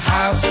in the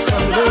house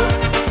of love,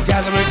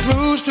 gathering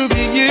clues to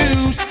be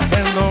used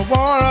in the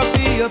war of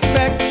the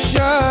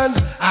affections.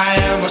 I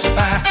am a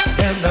spy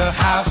in the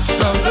house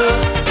of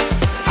love.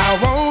 I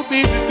won't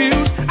be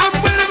refused. I'm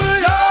waiting for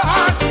your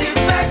heart's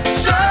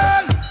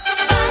defection.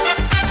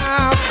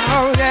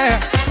 Oh yeah.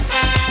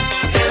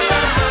 In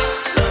the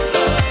house of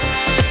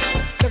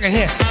love. Look at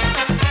here.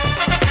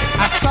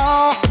 I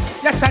saw,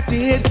 yes I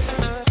did,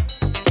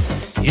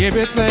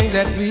 everything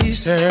that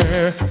pleased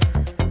her.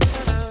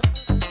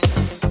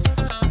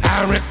 I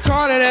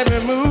recorded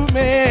every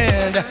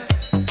movement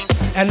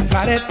and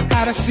plotted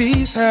how to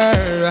seize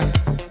her.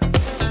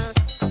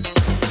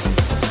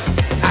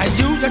 I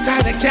used a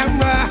tiny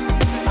camera,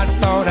 I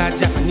thought I'd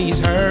Japanese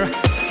her.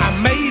 I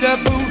made a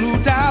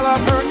voodoo doll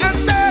of her and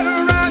sat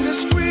around and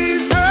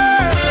squeezed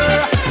her.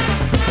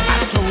 I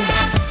told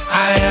her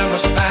I am a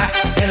spy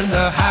in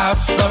the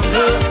house of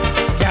love,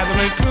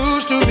 gathering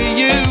clues to be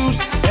used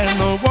in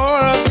the war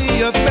of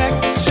the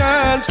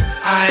affections.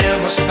 I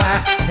am a spy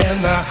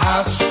in the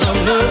house of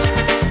love.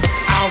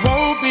 I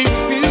won't be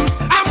refused.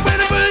 I'm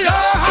waiting for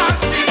your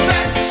heart's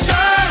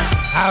defection.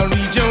 I'll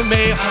read your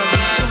mail.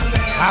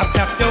 I'll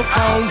tap your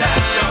phone.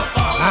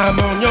 I'm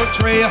on your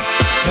trail.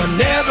 You're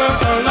never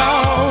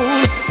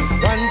alone.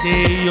 One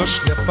day you'll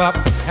slip up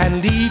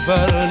and leave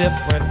a lip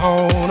print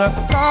on a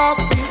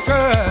coffee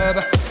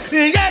cup.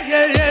 Yeah,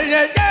 yeah, yeah,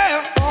 yeah,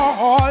 yeah.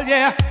 Oh,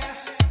 yeah.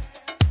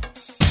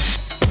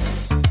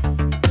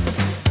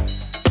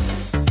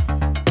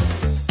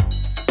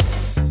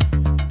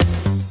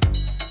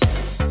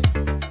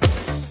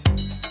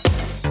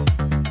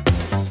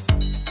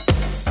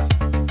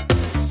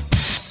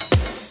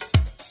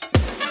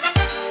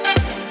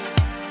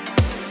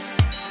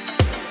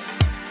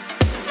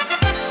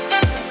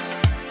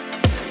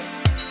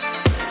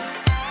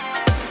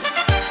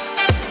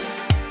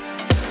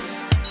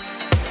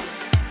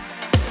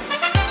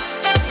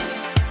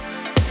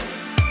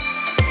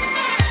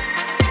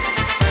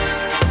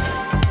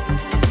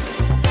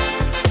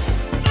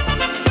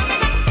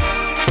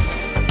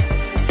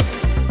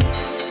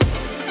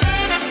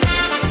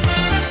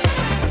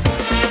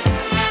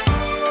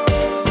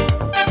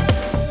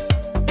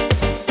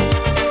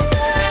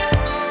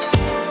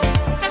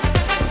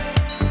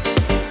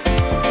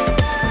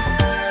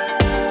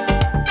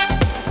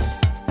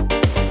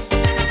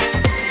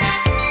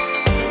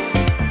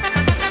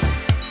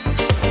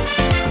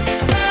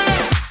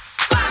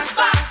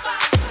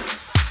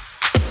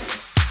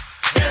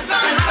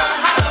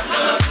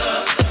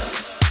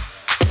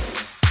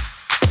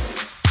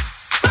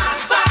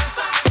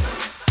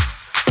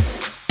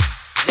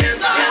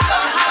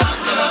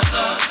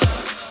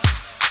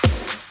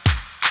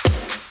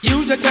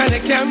 Used a tiny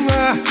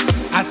camera,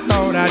 I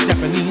thought I'd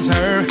Japanese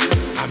her.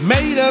 I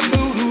made a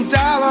voodoo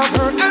doll of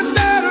her and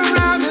sat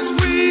around and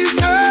squeezed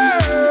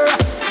her.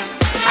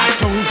 I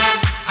told her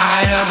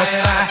I am a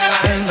spy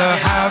in the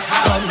house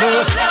of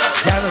love,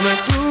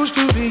 gathering clues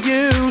to be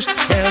used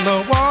in the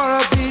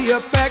war of the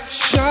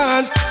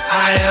affections.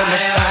 I am a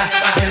spy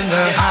in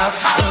the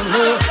house of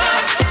love.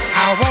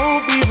 I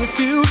won't be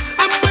refused.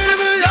 I'm waiting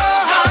for your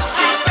heart's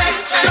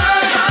defection.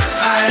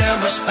 I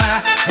am a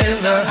spy in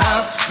the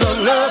house of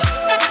love,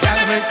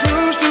 gathering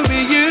clues to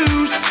be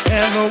used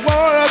in the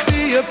war of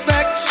the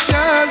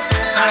affections.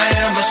 I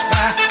am a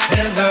spy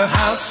in the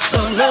house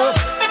of love.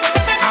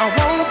 I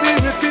won't be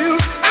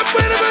refused. I'm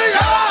waiting for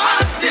your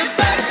heart's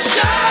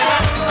defection.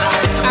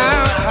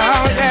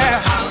 Oh yeah.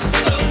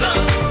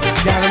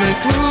 Gathering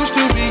clues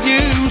to be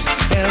used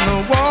in the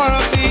war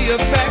of the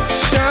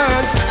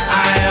affections.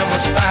 I am a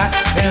spy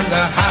in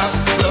the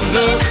house of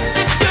love.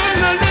 Just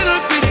a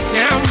little bitty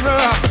camera,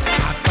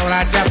 I thought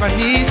I'd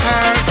Japanese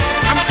her.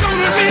 I'm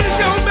gonna read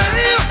your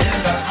mail in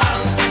the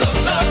house of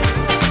love.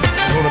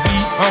 Gonna be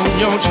on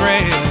your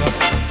trail.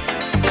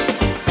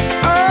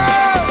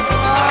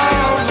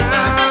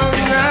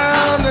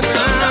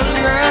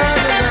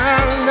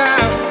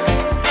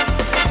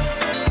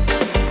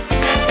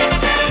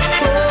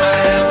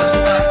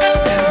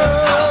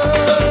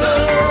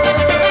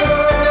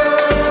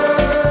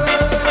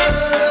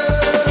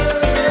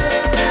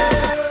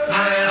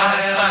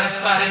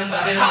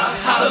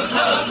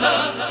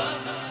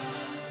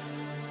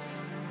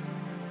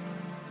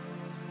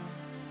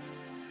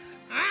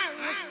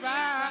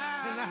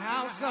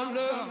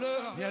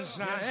 Yes,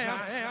 I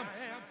am.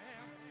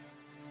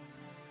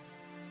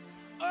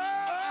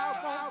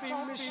 I won't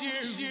be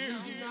misused.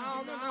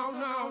 No, no,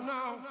 no,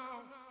 no.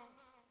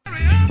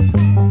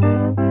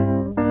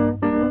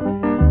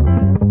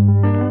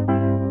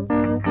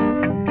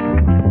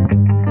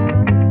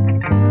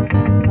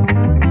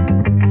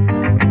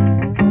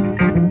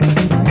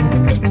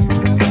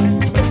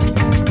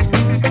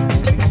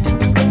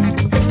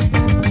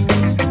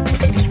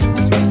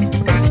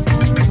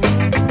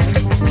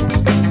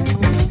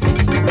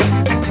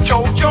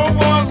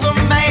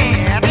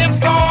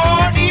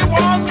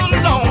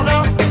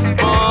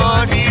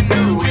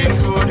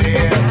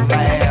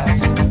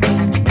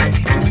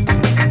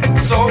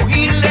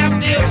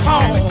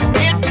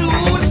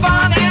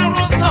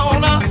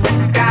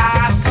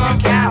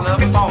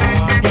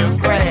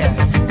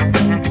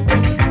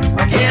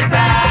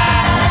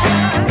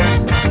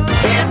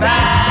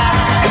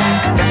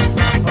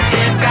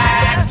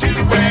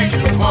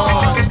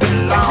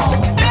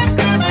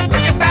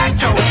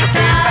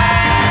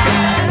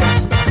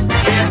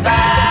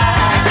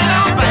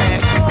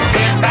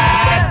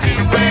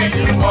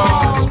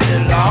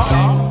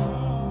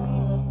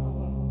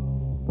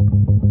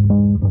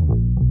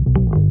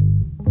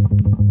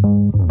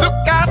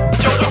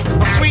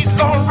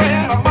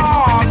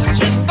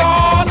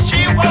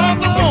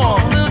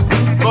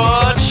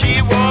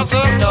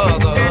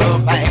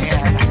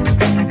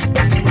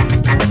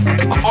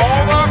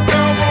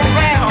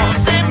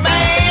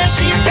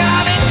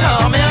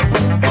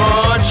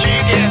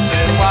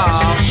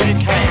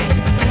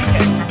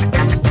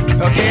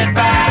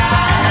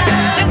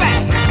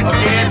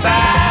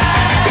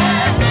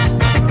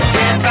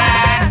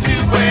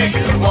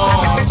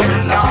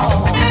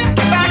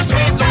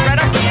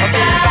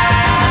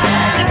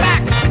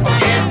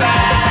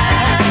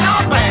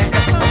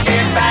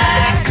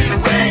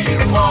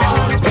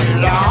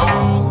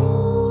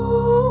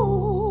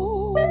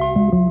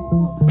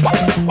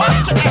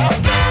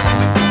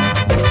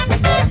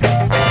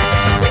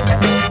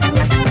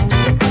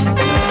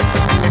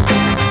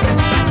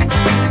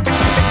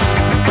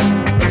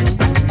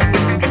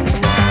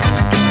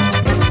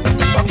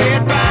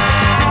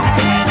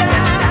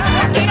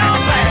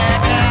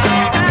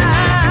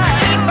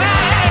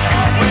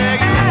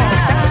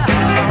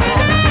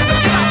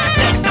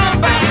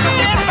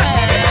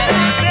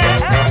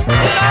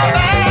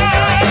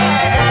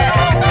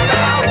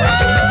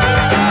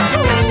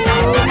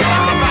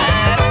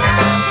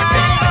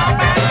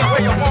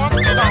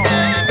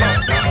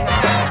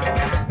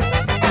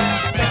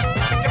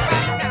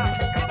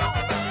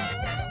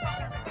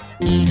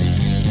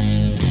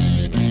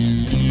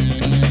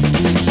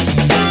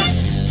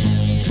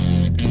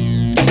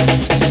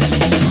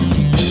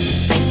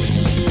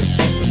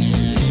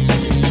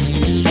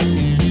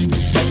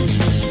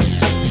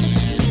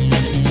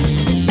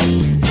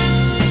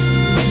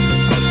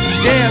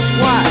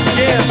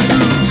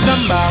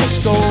 Somebody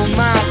stole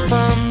my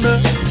thunder,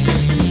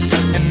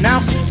 and now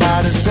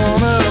somebody's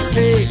gonna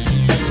pay.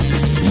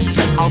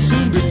 I'll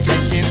soon be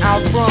freaking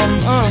out from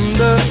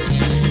under,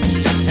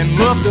 and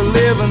love to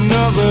live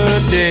another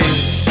day.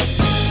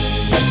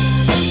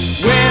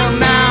 Well,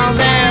 now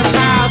that's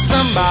how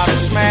somebody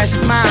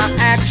smashed my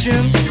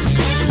action.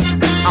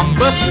 I'm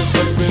busted,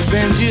 but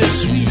revenge is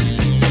sweet.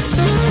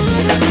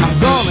 I'm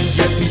gonna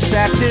get me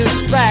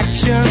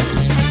satisfaction.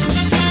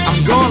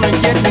 I'm gonna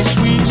get me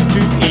sweets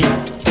to eat.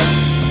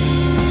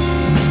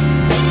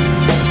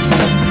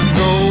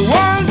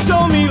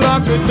 Told me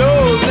lock the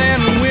doors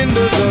and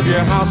windows of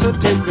your house or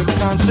take the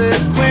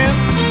consequence.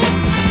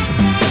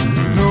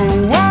 No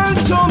one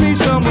told me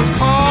someone's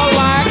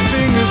paw-like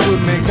fingers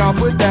would make off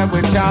with that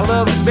which I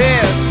love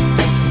best.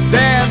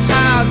 That's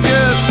how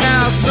just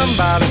now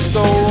somebody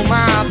stole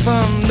my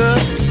thunder.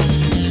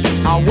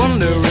 I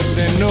wonder if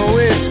they know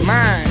it's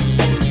mine.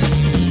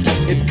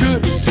 It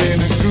could have been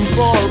a goof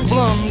or a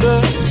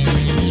blunder,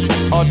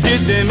 or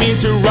did they mean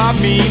to rob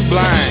me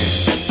blind?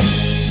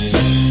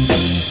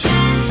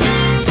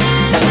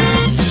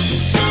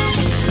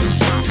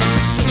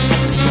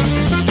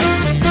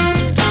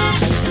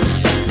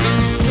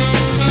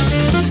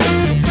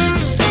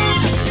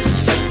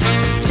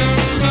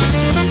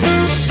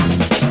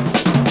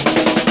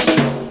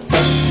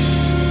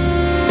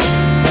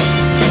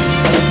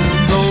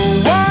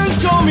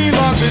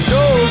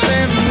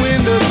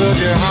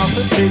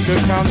 Take the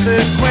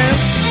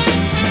consequence.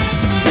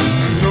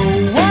 No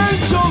one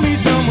told me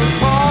someone's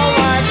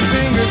paw-like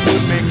fingers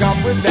would make off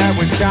with that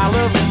which I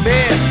love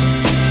best.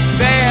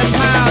 That's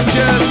how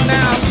just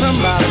now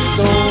somebody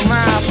stole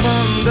my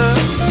thunder.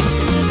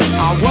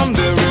 I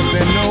wonder if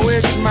they know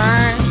it's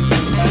mine.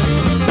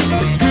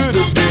 It could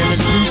have been a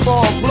goof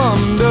or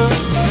blunder.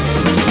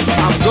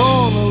 I'm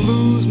gonna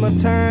lose my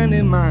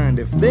tiny mind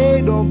if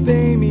they don't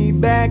pay me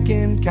back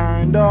in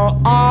kind, or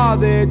are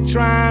they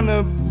trying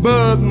to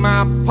bug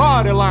my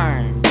party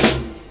line?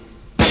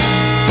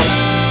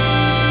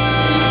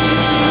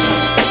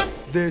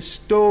 They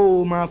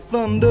stole my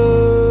thunder.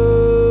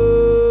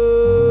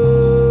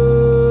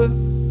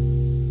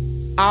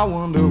 I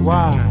wonder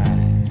why.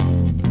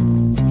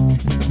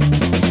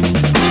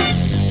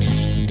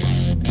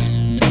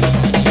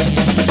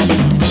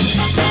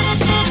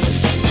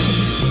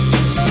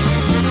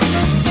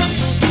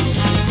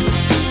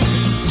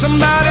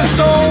 Somebody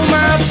stole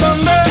my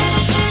thunder.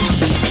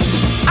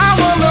 I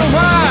wonder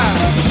why.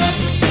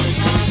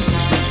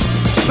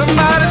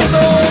 Somebody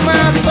stole my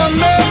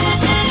thunder.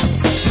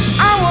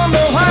 I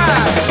wonder why.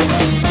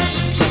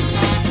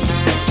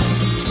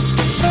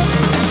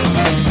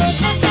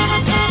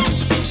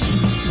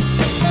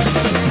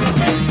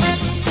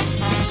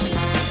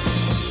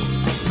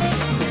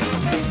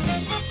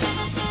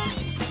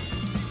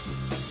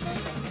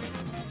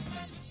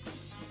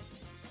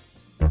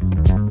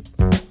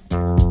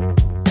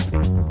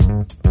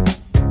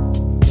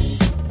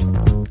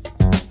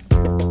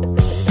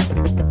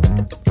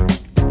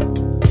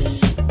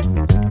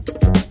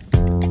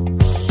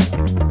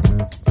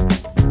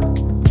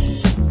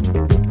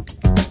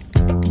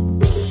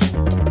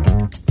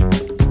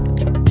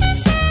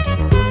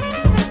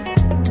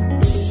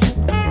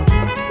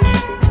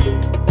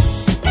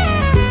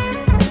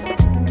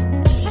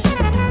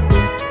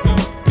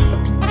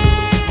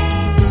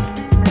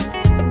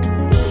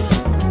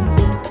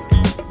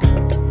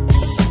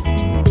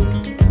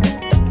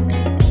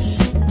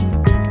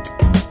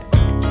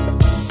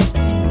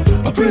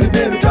 Pretty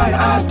baby, dry your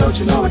eyes, don't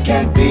you know it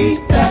can't be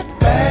that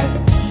bad?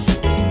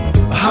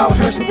 How it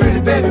hurts me, pretty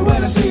baby,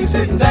 when I see you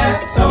sitting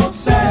there so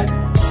sad.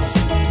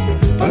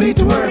 Don't need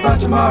to worry about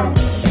tomorrow,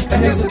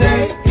 and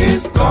yesterday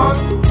is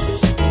gone.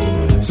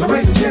 So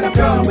raise the chin up,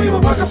 girl, and we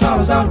will work our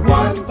problems out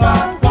one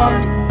by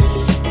one.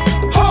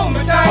 Hold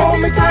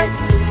me tight,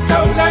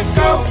 don't let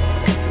go.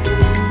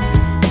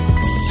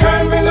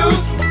 Turn me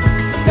loose,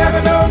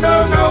 never no,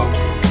 no, no.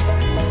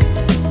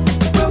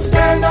 We'll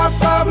stand our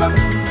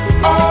problems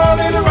all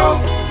in a row.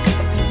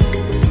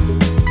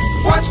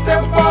 Watch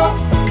them fall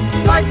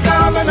like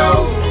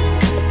dominoes.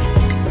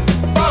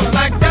 Falling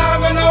like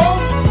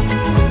dominoes.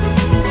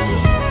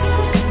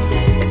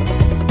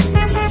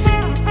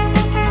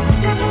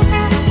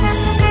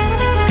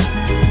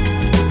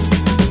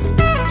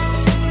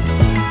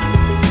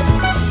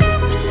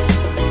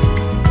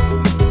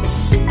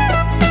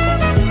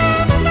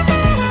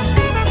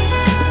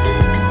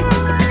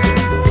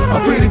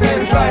 Oh, pretty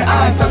baby, dry your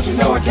eyes, don't you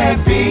know it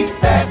can't be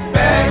that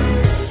bad?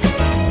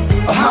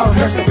 Oh, how it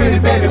hurts me, pretty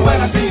baby,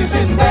 when I see you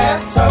sitting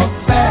there so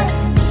sad.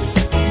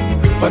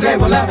 One day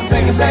we'll laugh and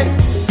sing and say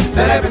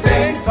that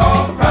everything's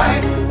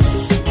alright.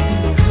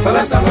 So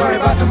let's not worry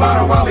about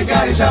tomorrow while we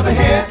got each other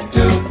here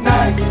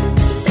tonight.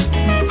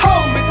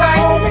 Hold me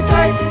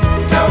tight,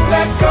 don't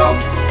let go.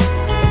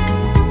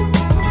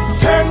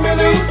 Turn me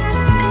loose,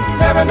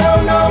 never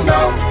no, no,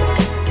 no.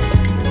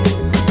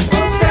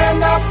 We'll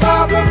stand our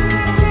problems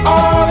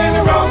all in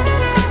a row.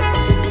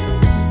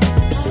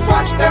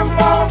 Watch them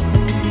fall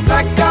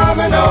like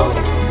dominoes.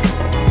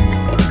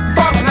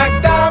 Falling like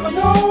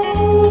dominoes.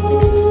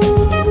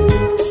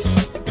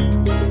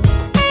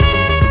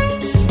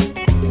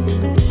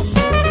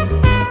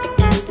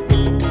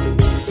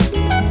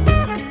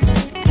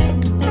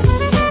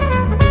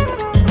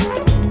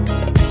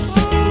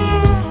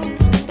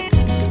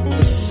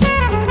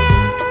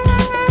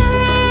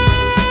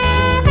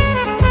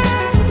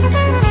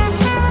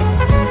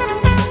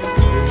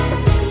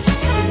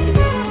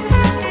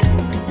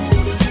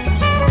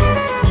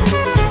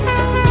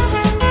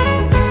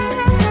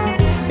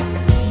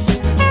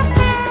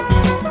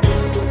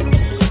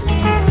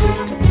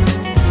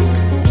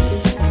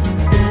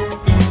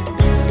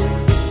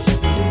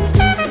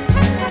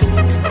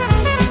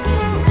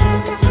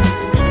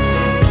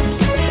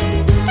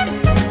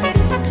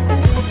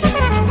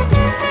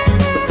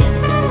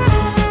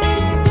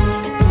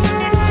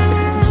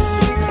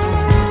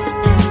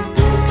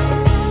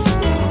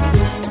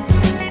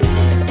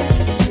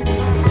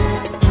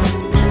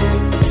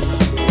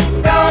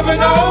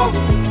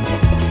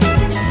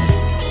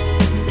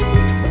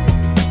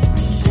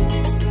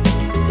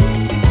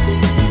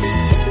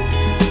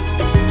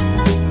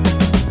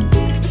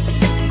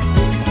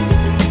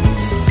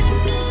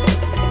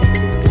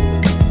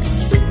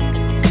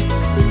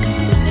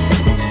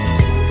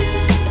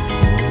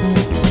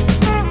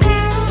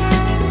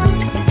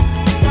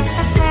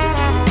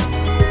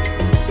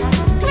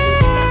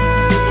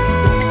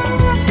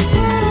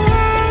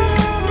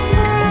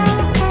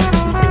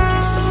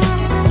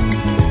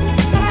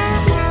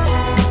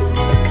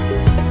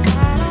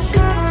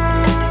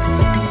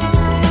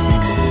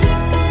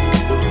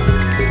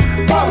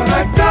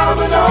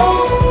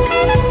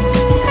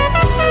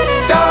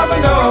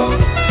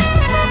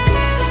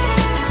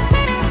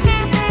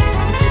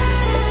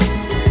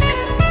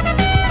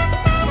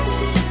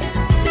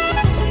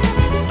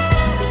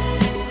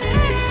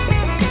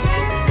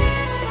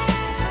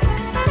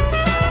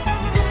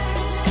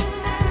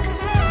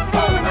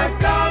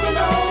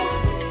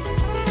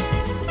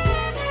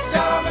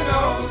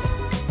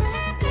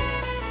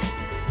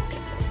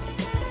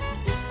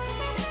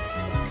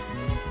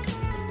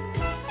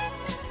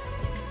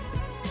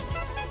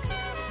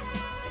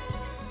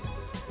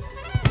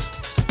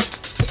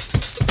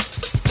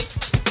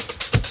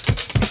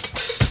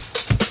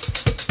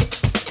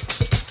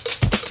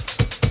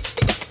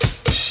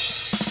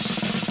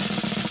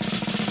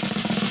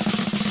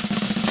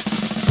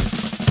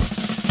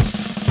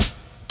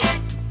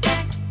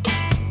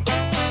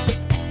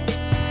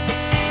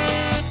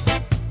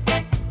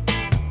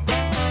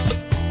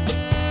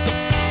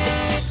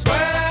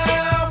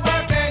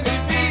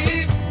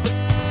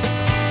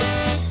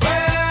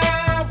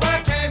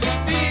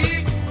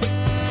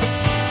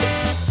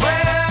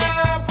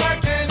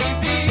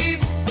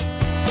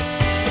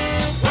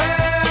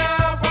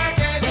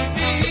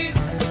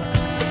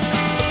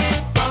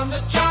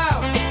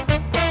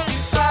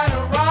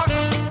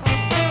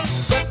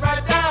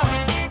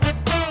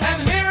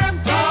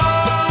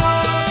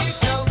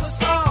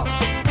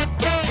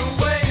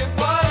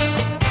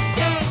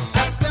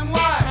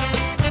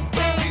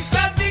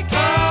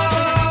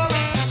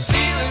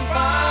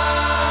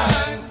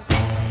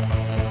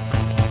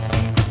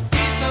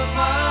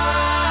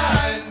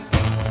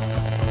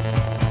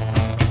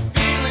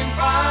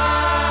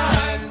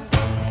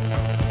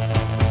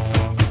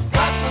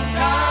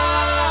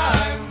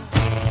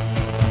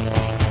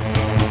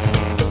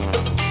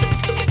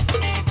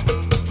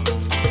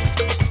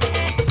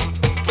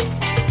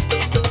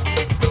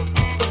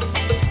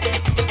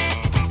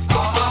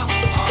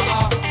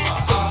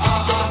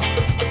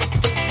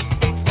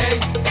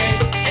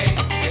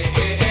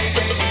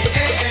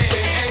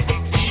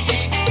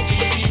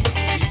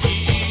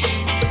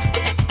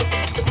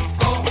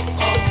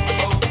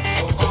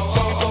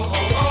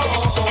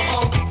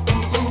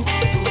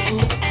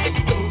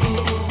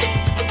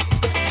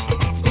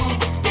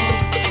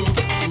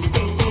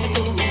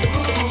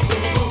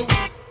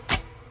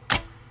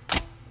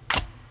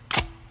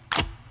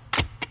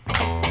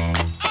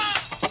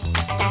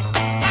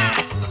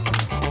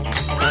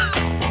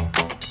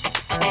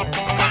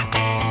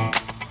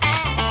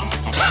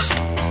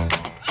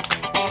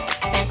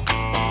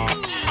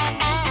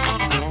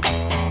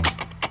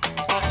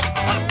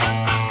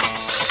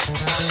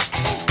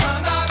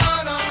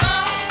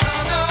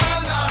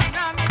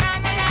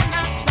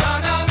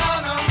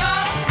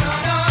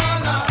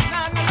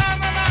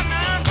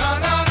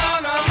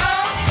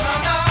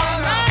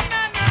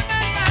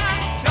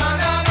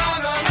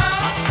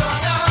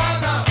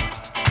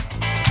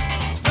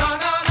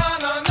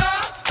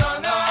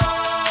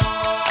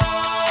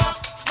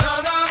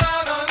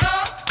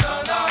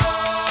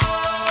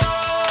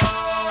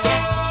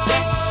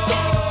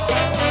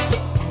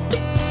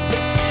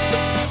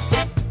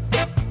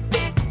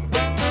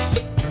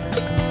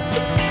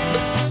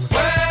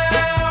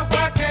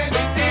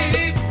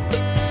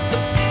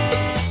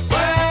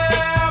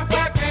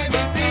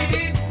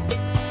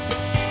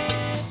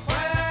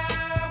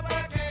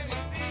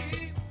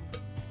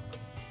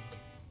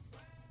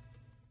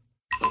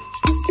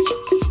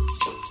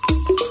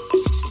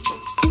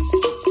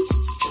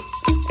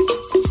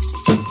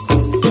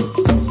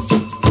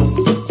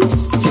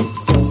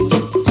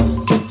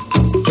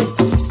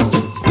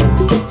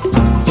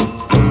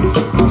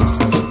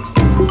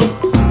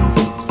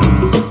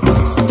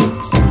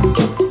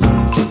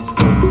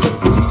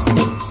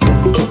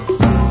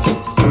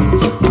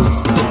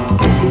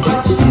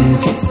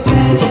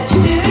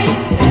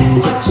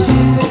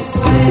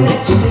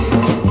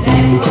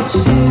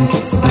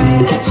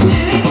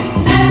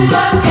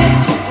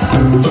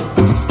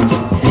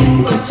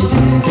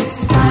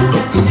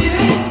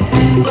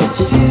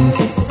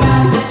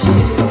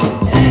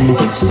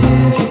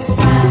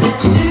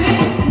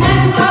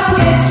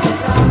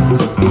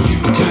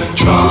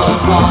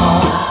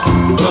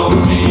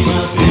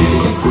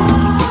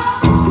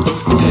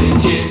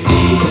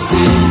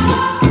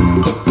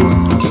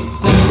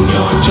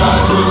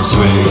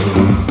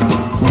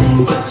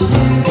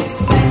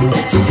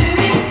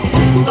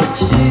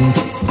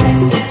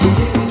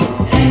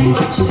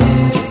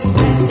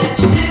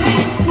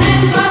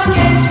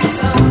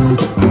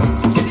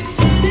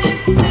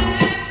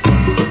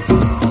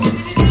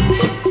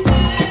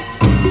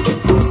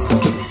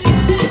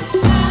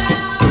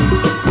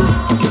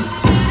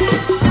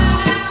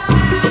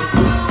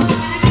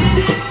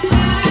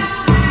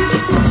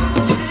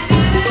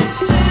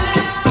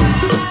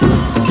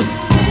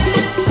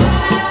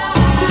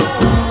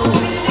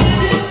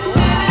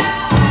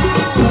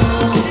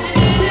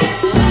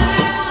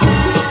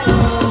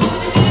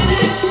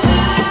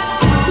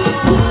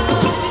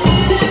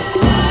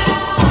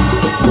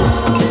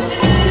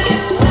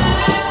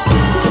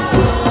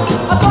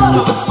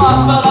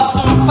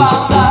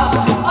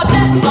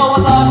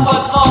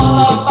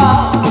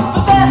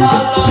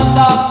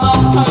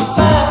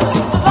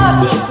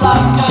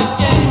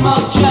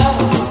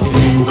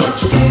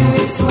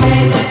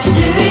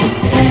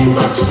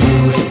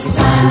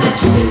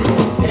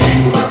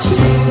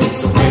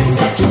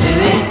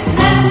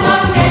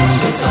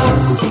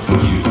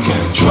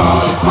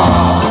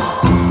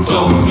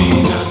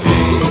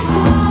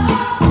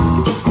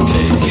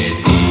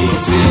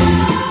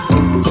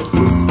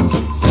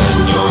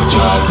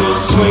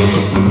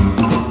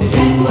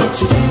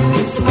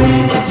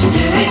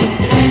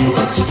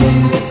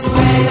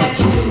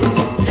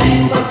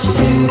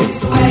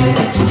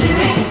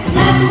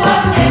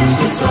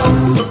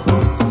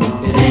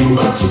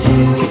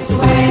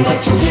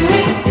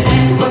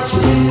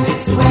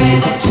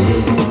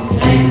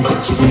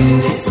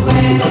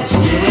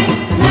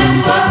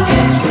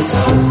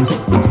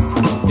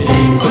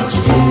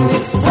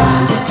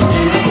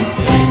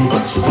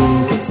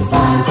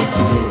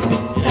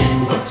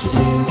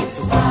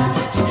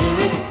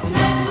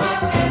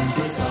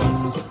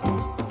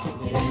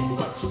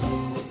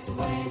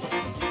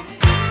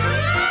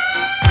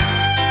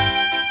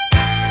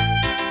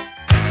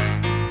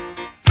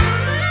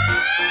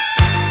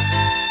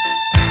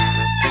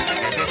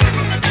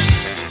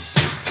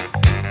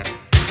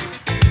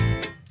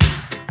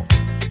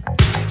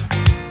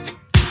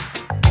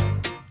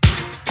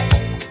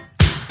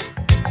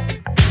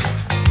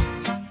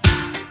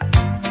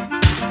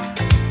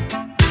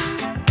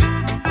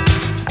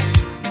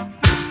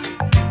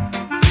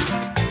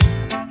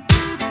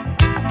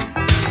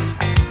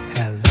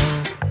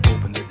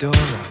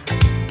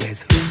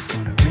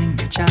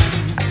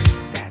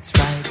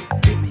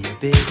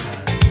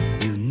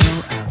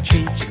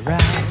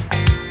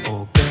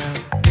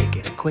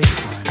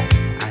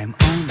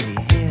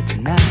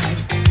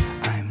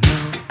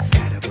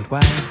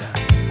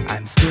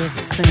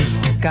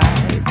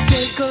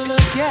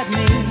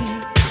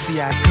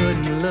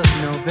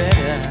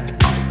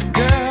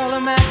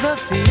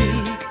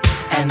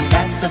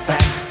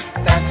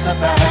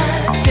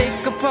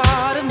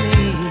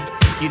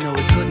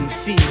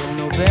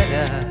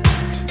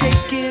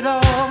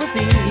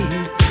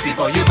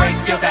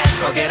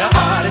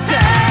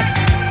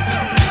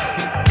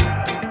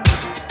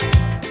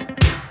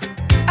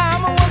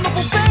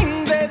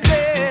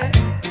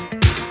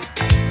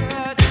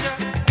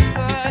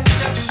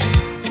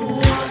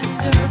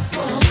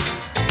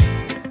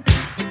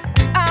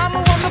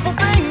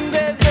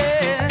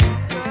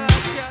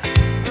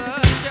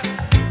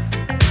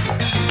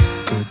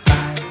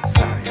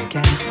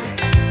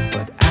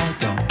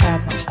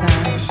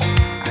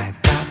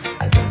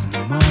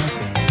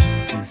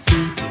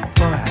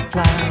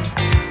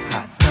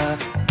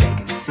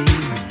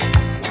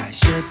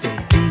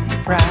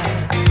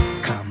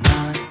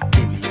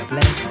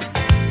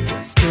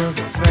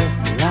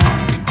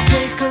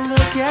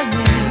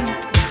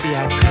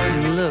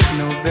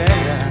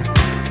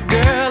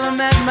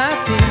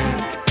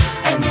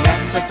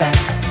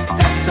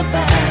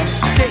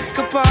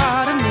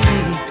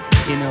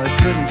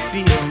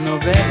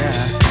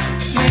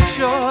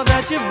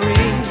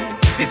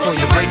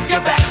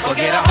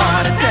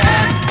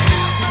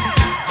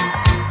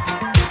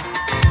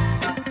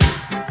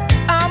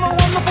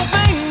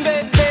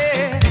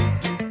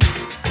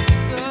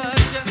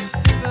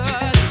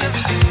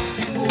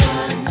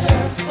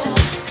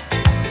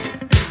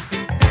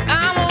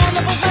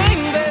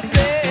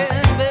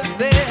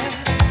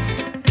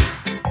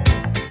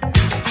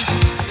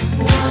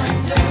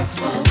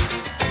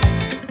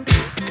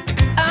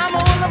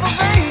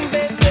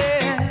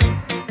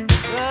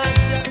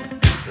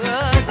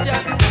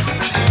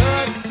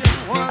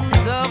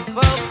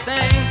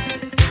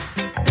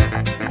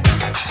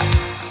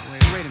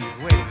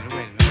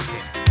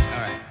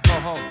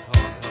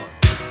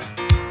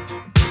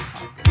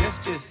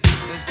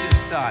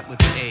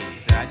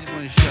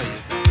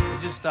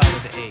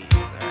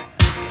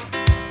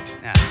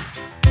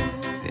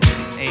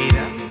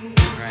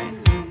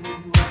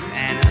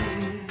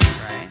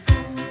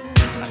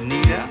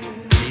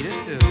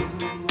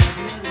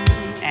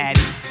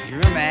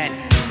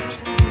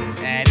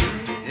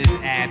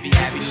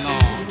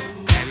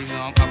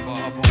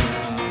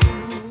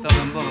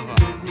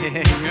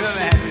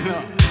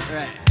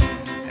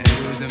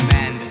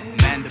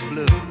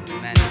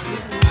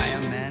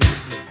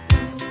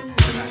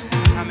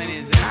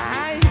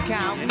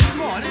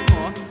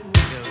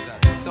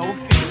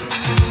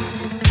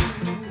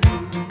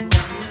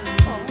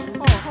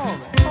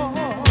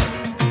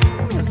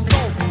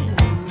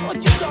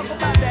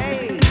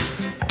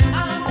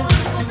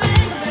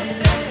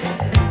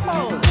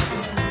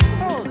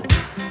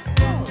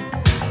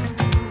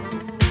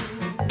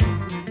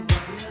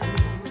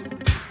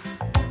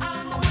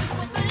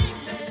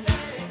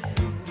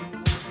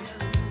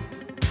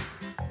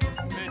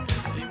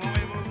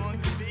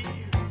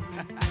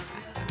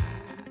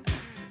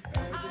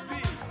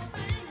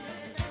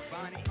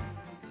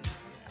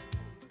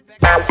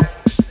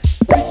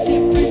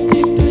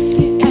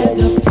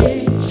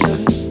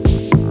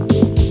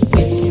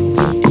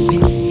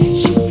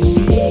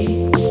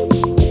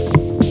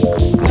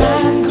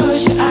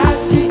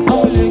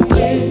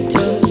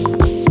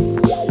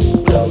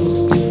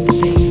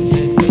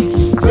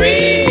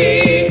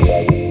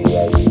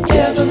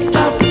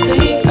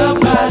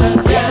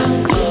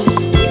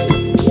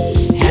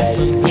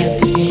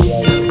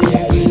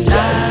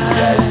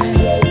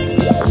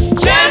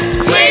 Just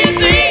when you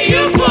think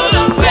you pull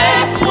a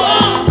fast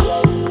one.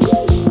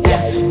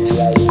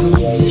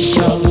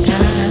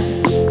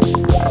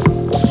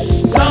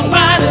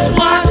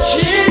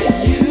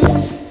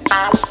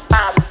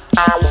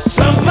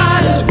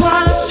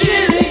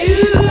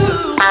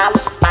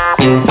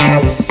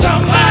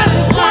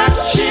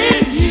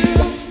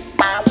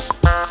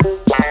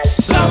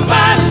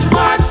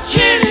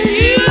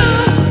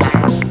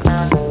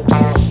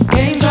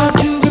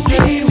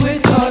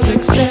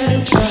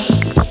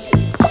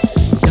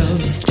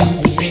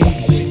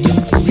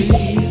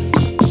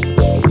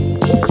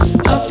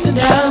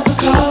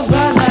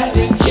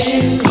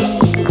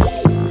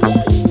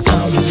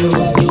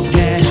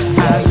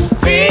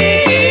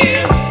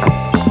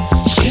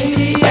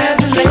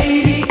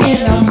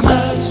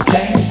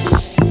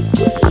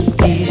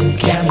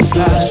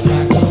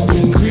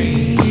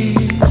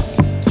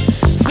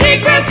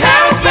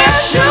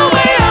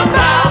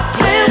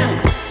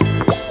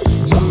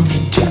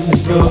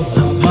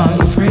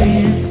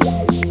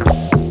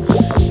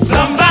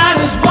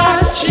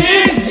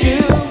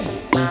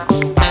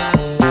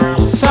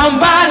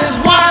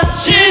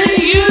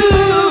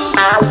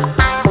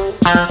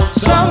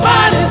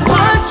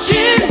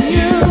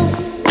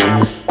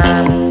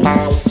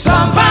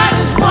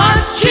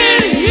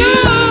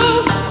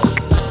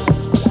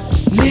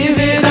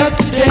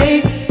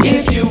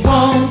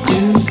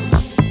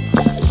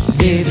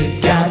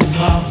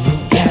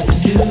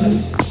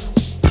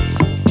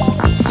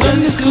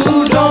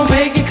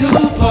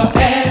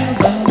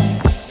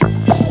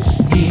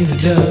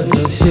 does the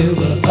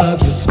silver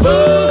of your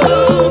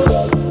spoon.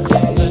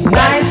 The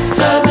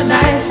nicer the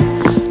nice,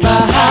 the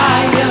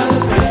higher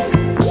the price.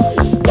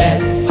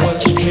 That's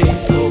what you pay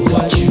for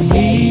what you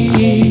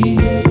need.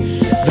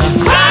 The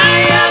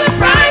higher the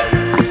price,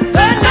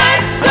 the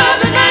nicer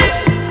the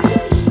nice.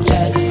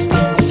 Just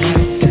spend the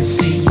night to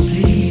see you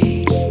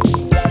bleed.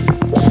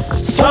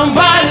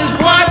 Somebody's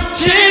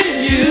watching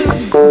you.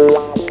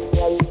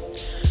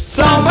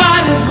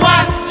 Somebody's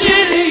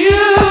watching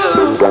you.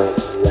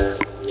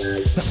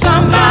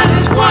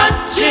 Somebody's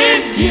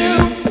watching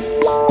you.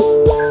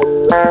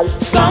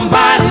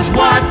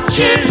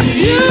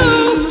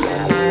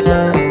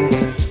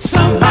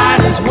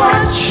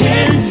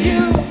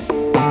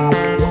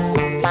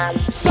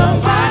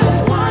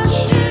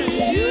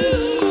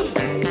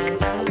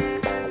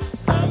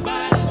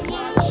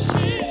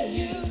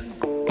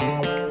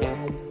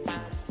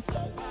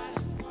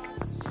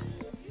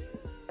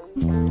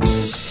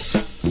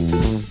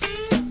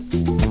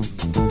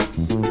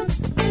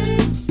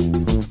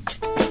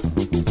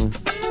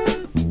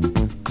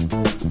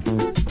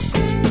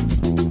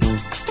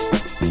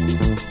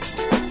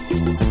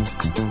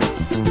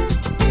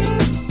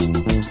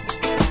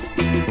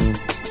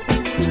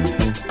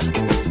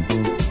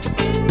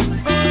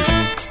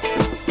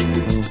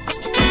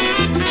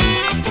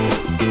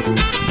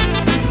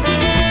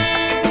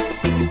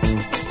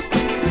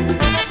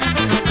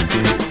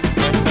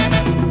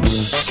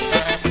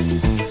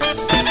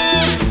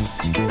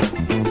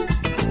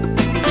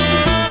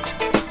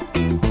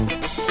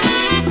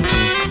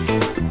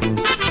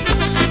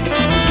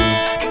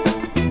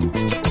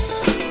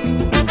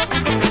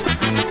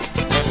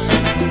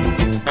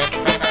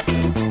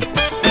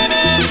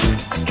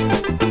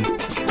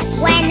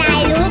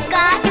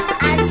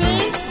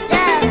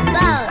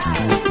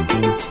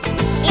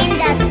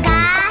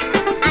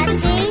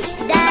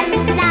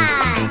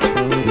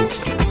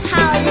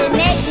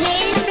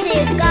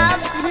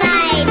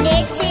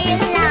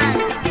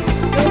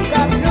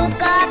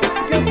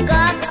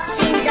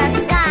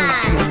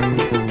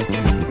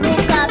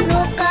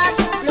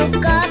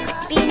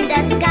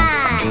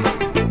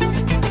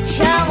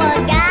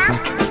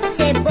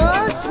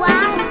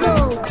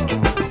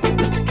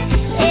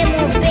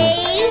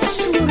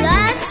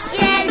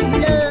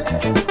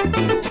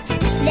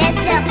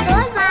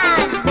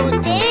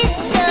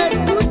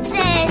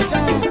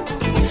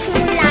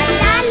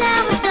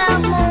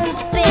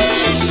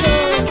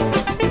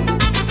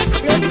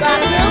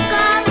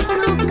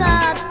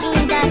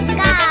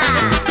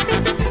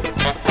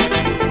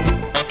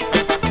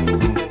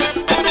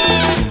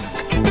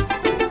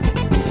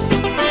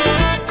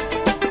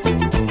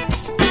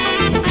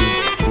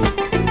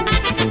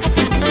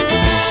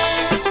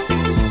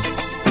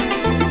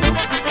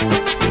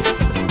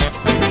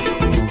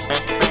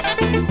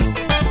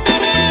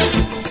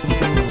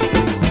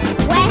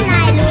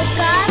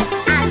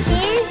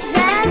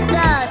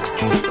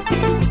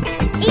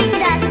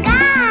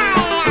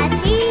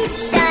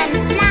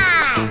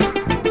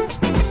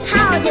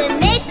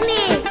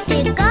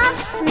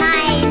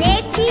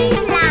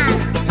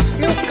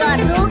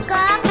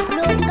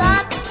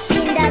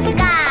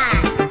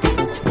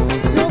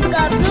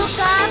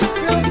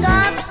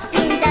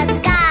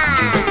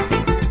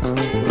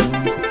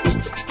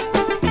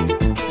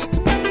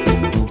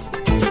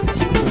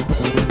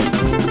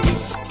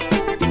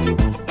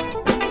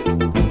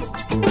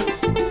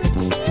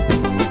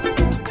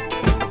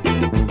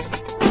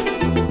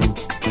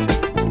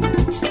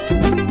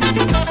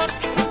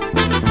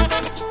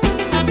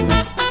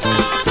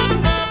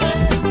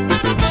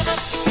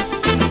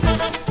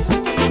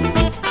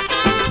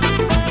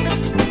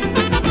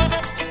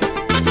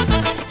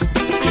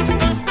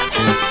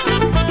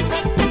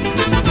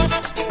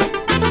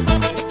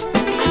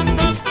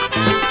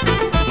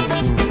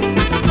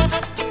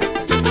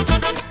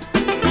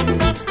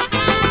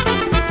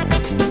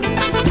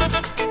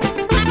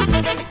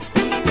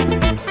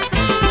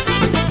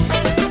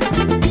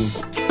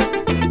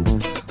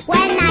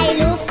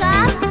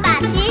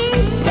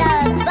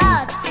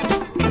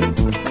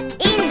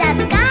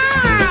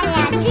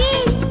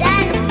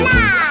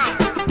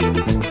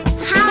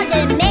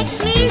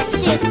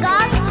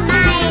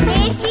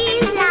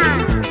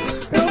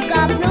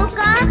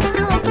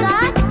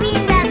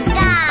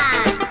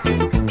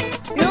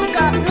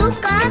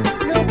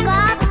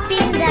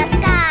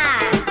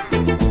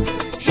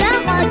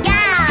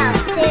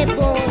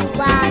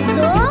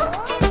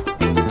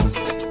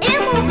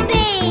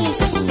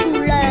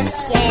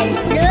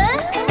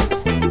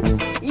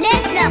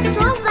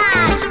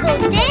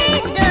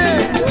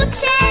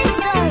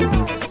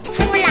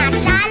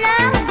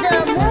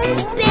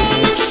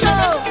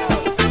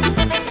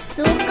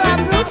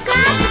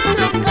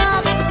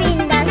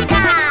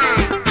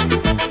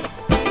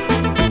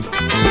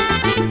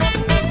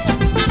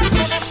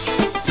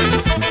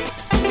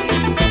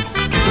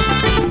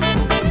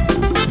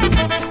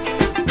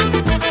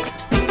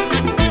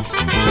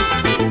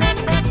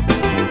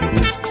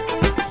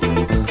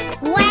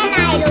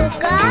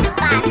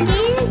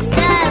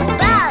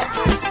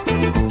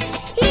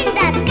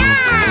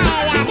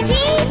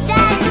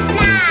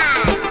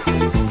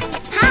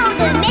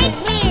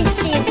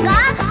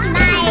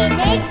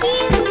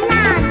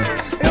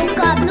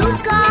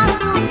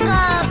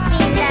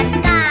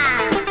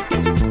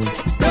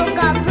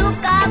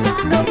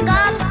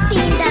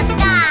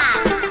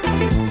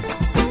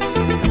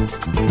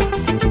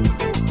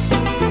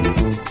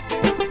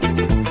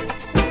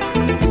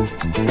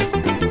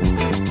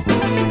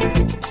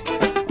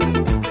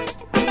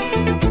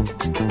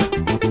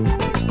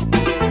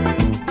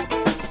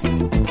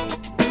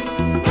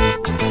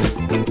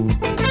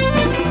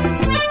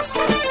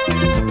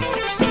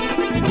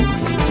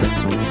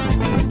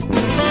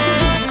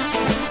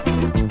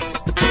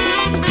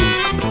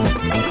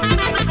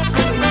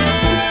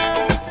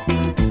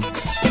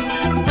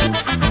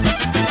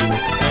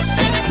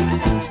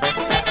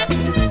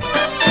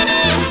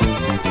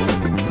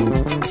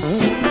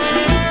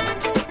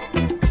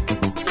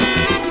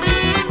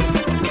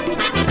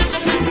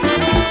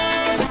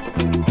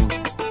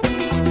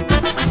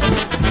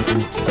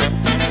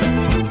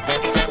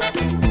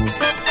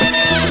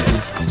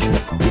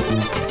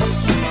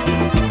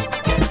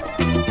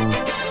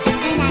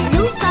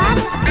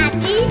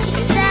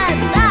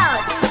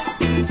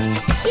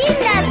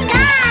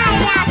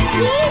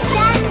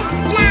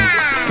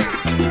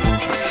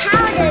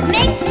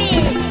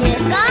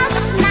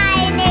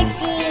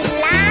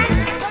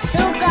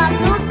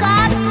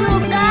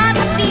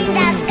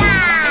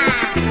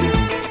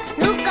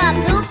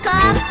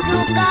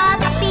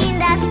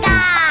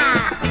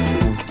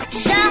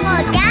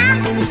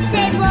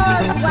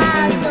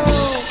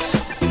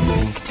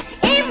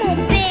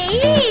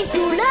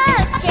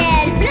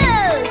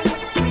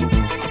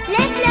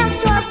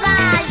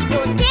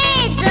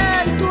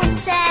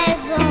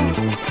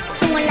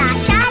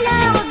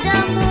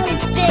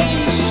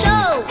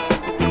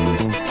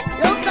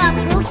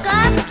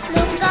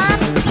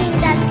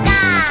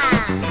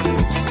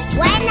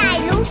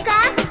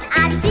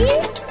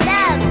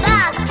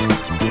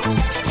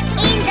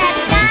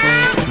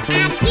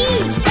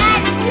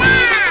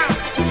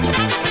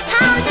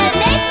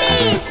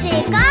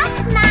 Take off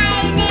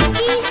my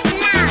native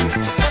land.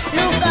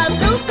 Look up,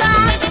 look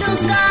up,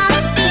 look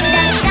up in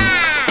the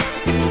sky.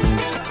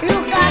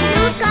 Look up,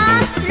 look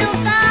up,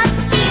 look up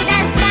in the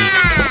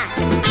sky.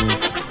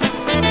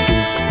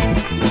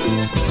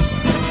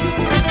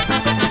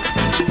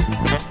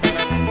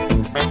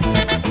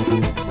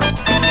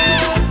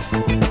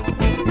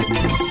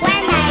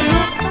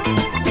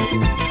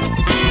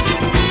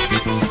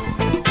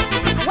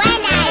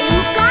 When I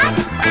look up,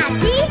 I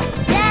see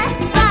the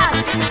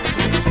box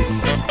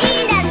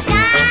in the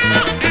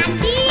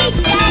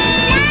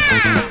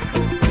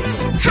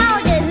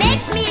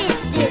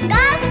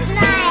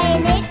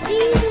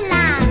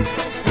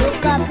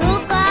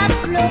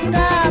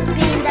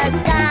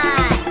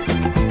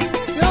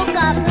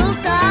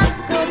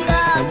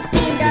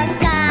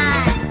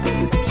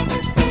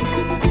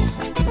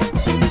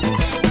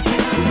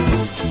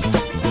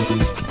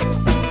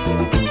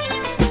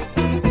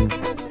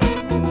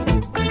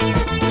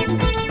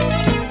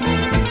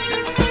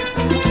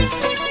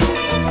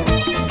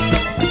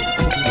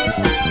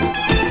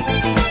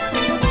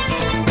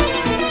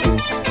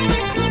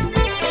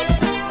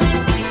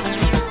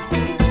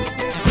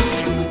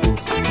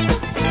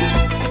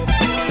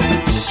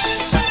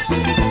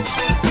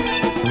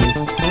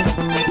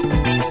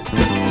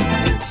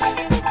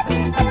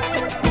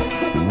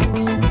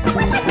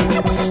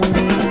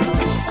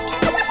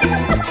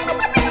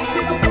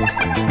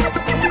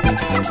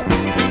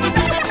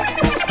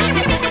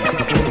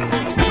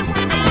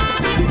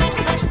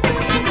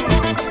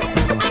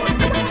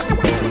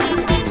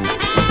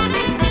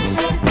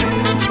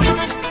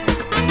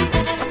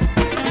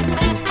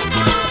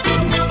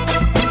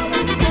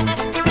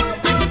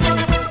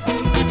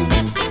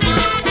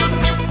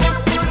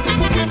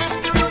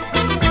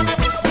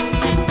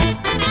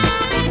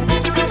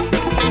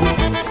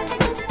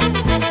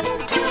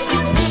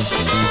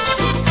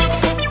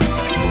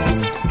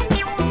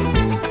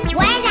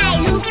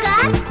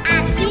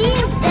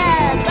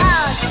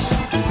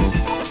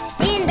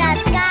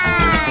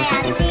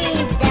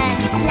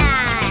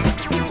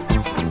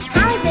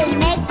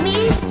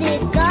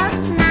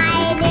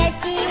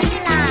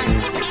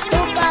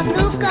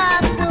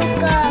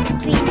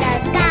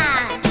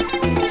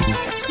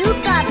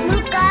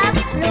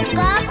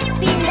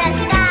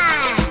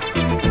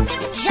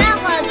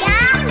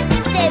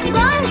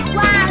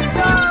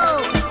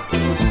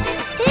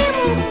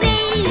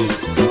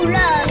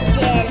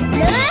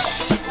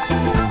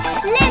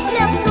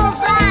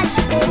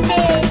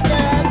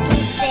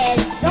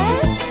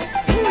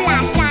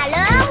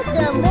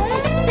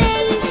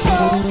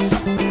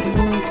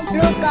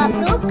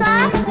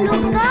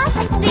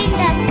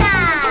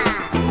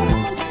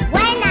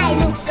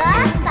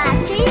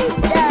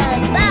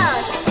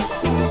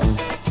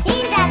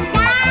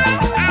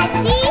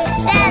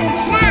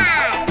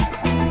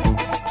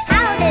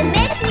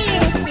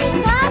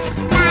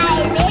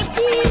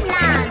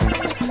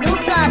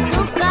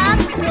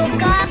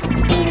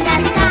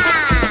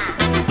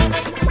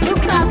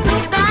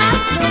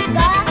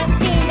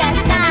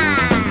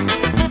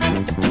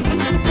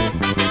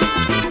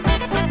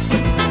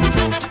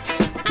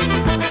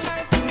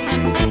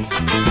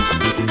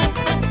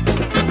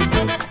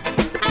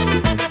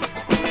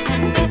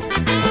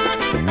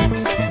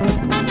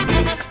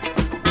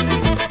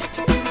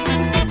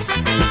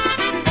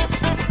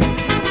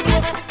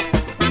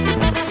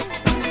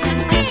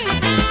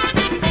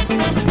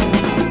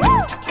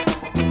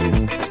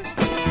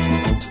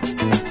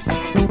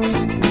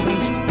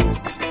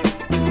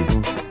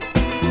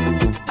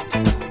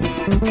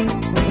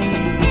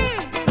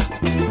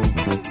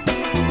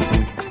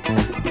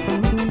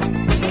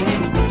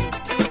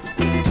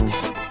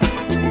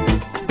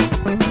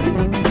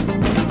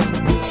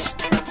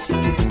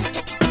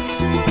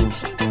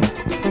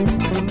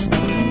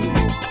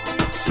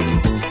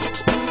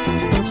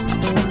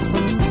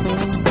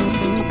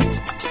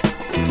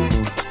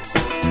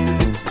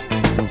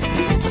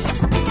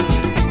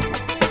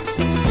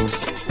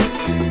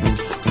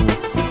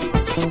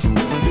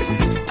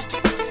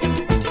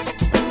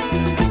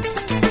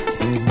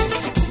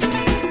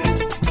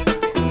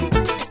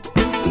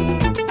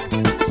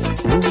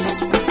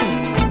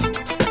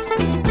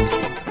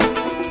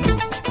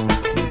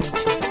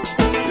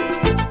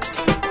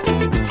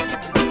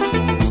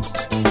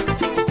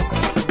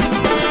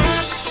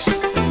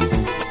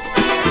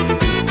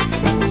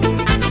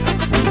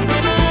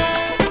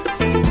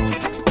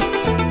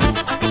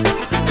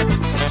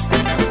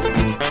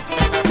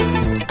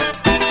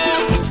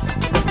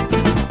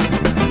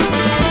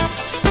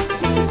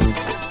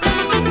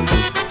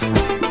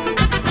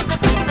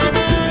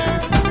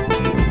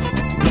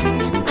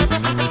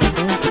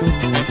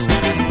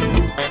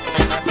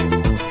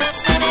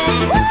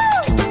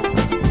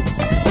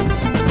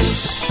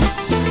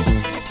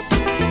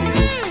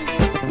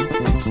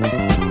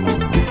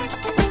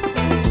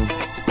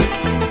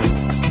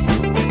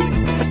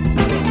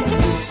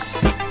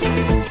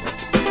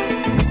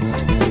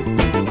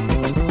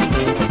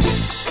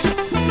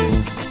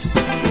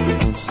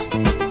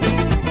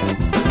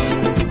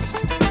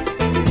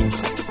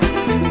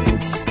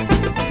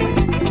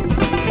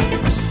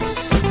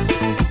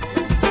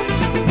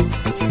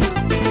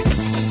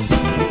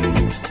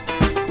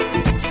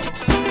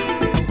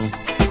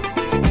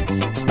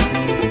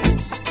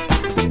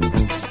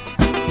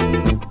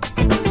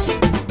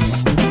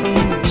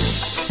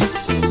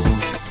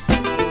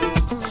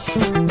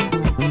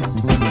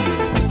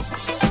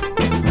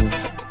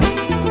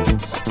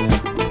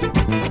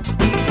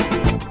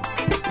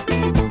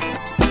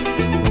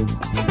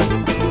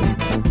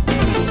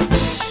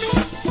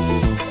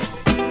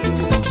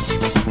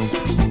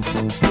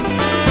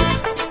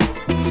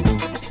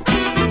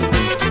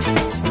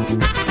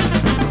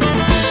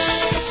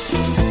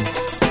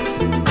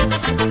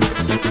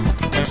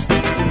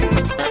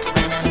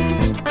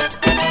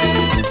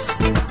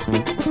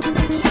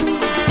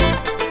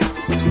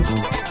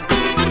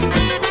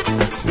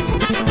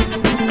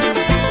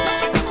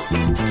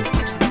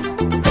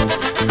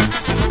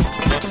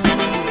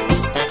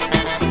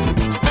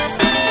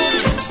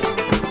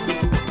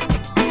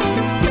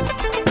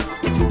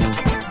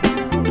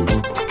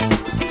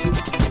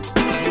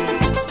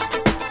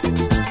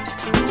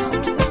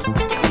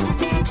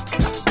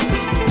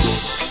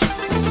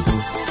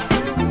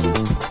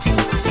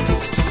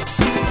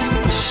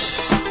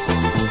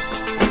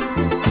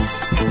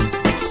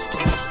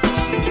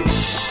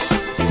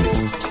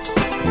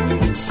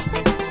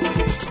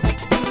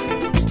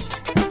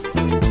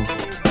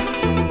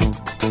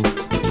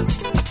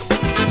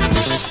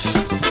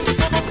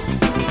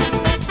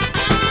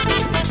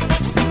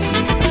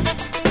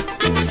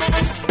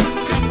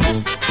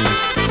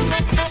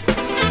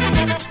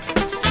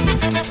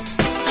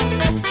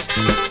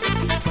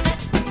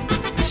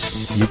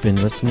You've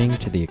been listening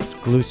to the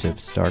exclusive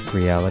Stark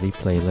Reality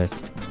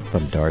playlist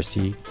from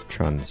Darcy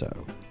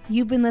Trunzo.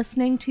 You've been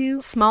listening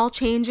to Small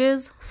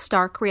Changes,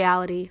 Stark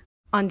Reality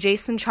on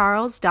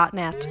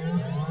jasoncharles.net.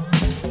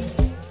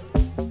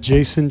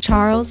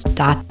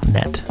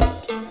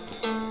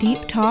 jasoncharles.net.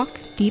 Deep talk,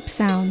 deep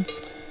sounds.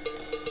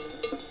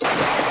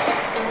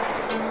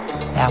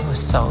 That was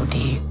so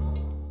deep.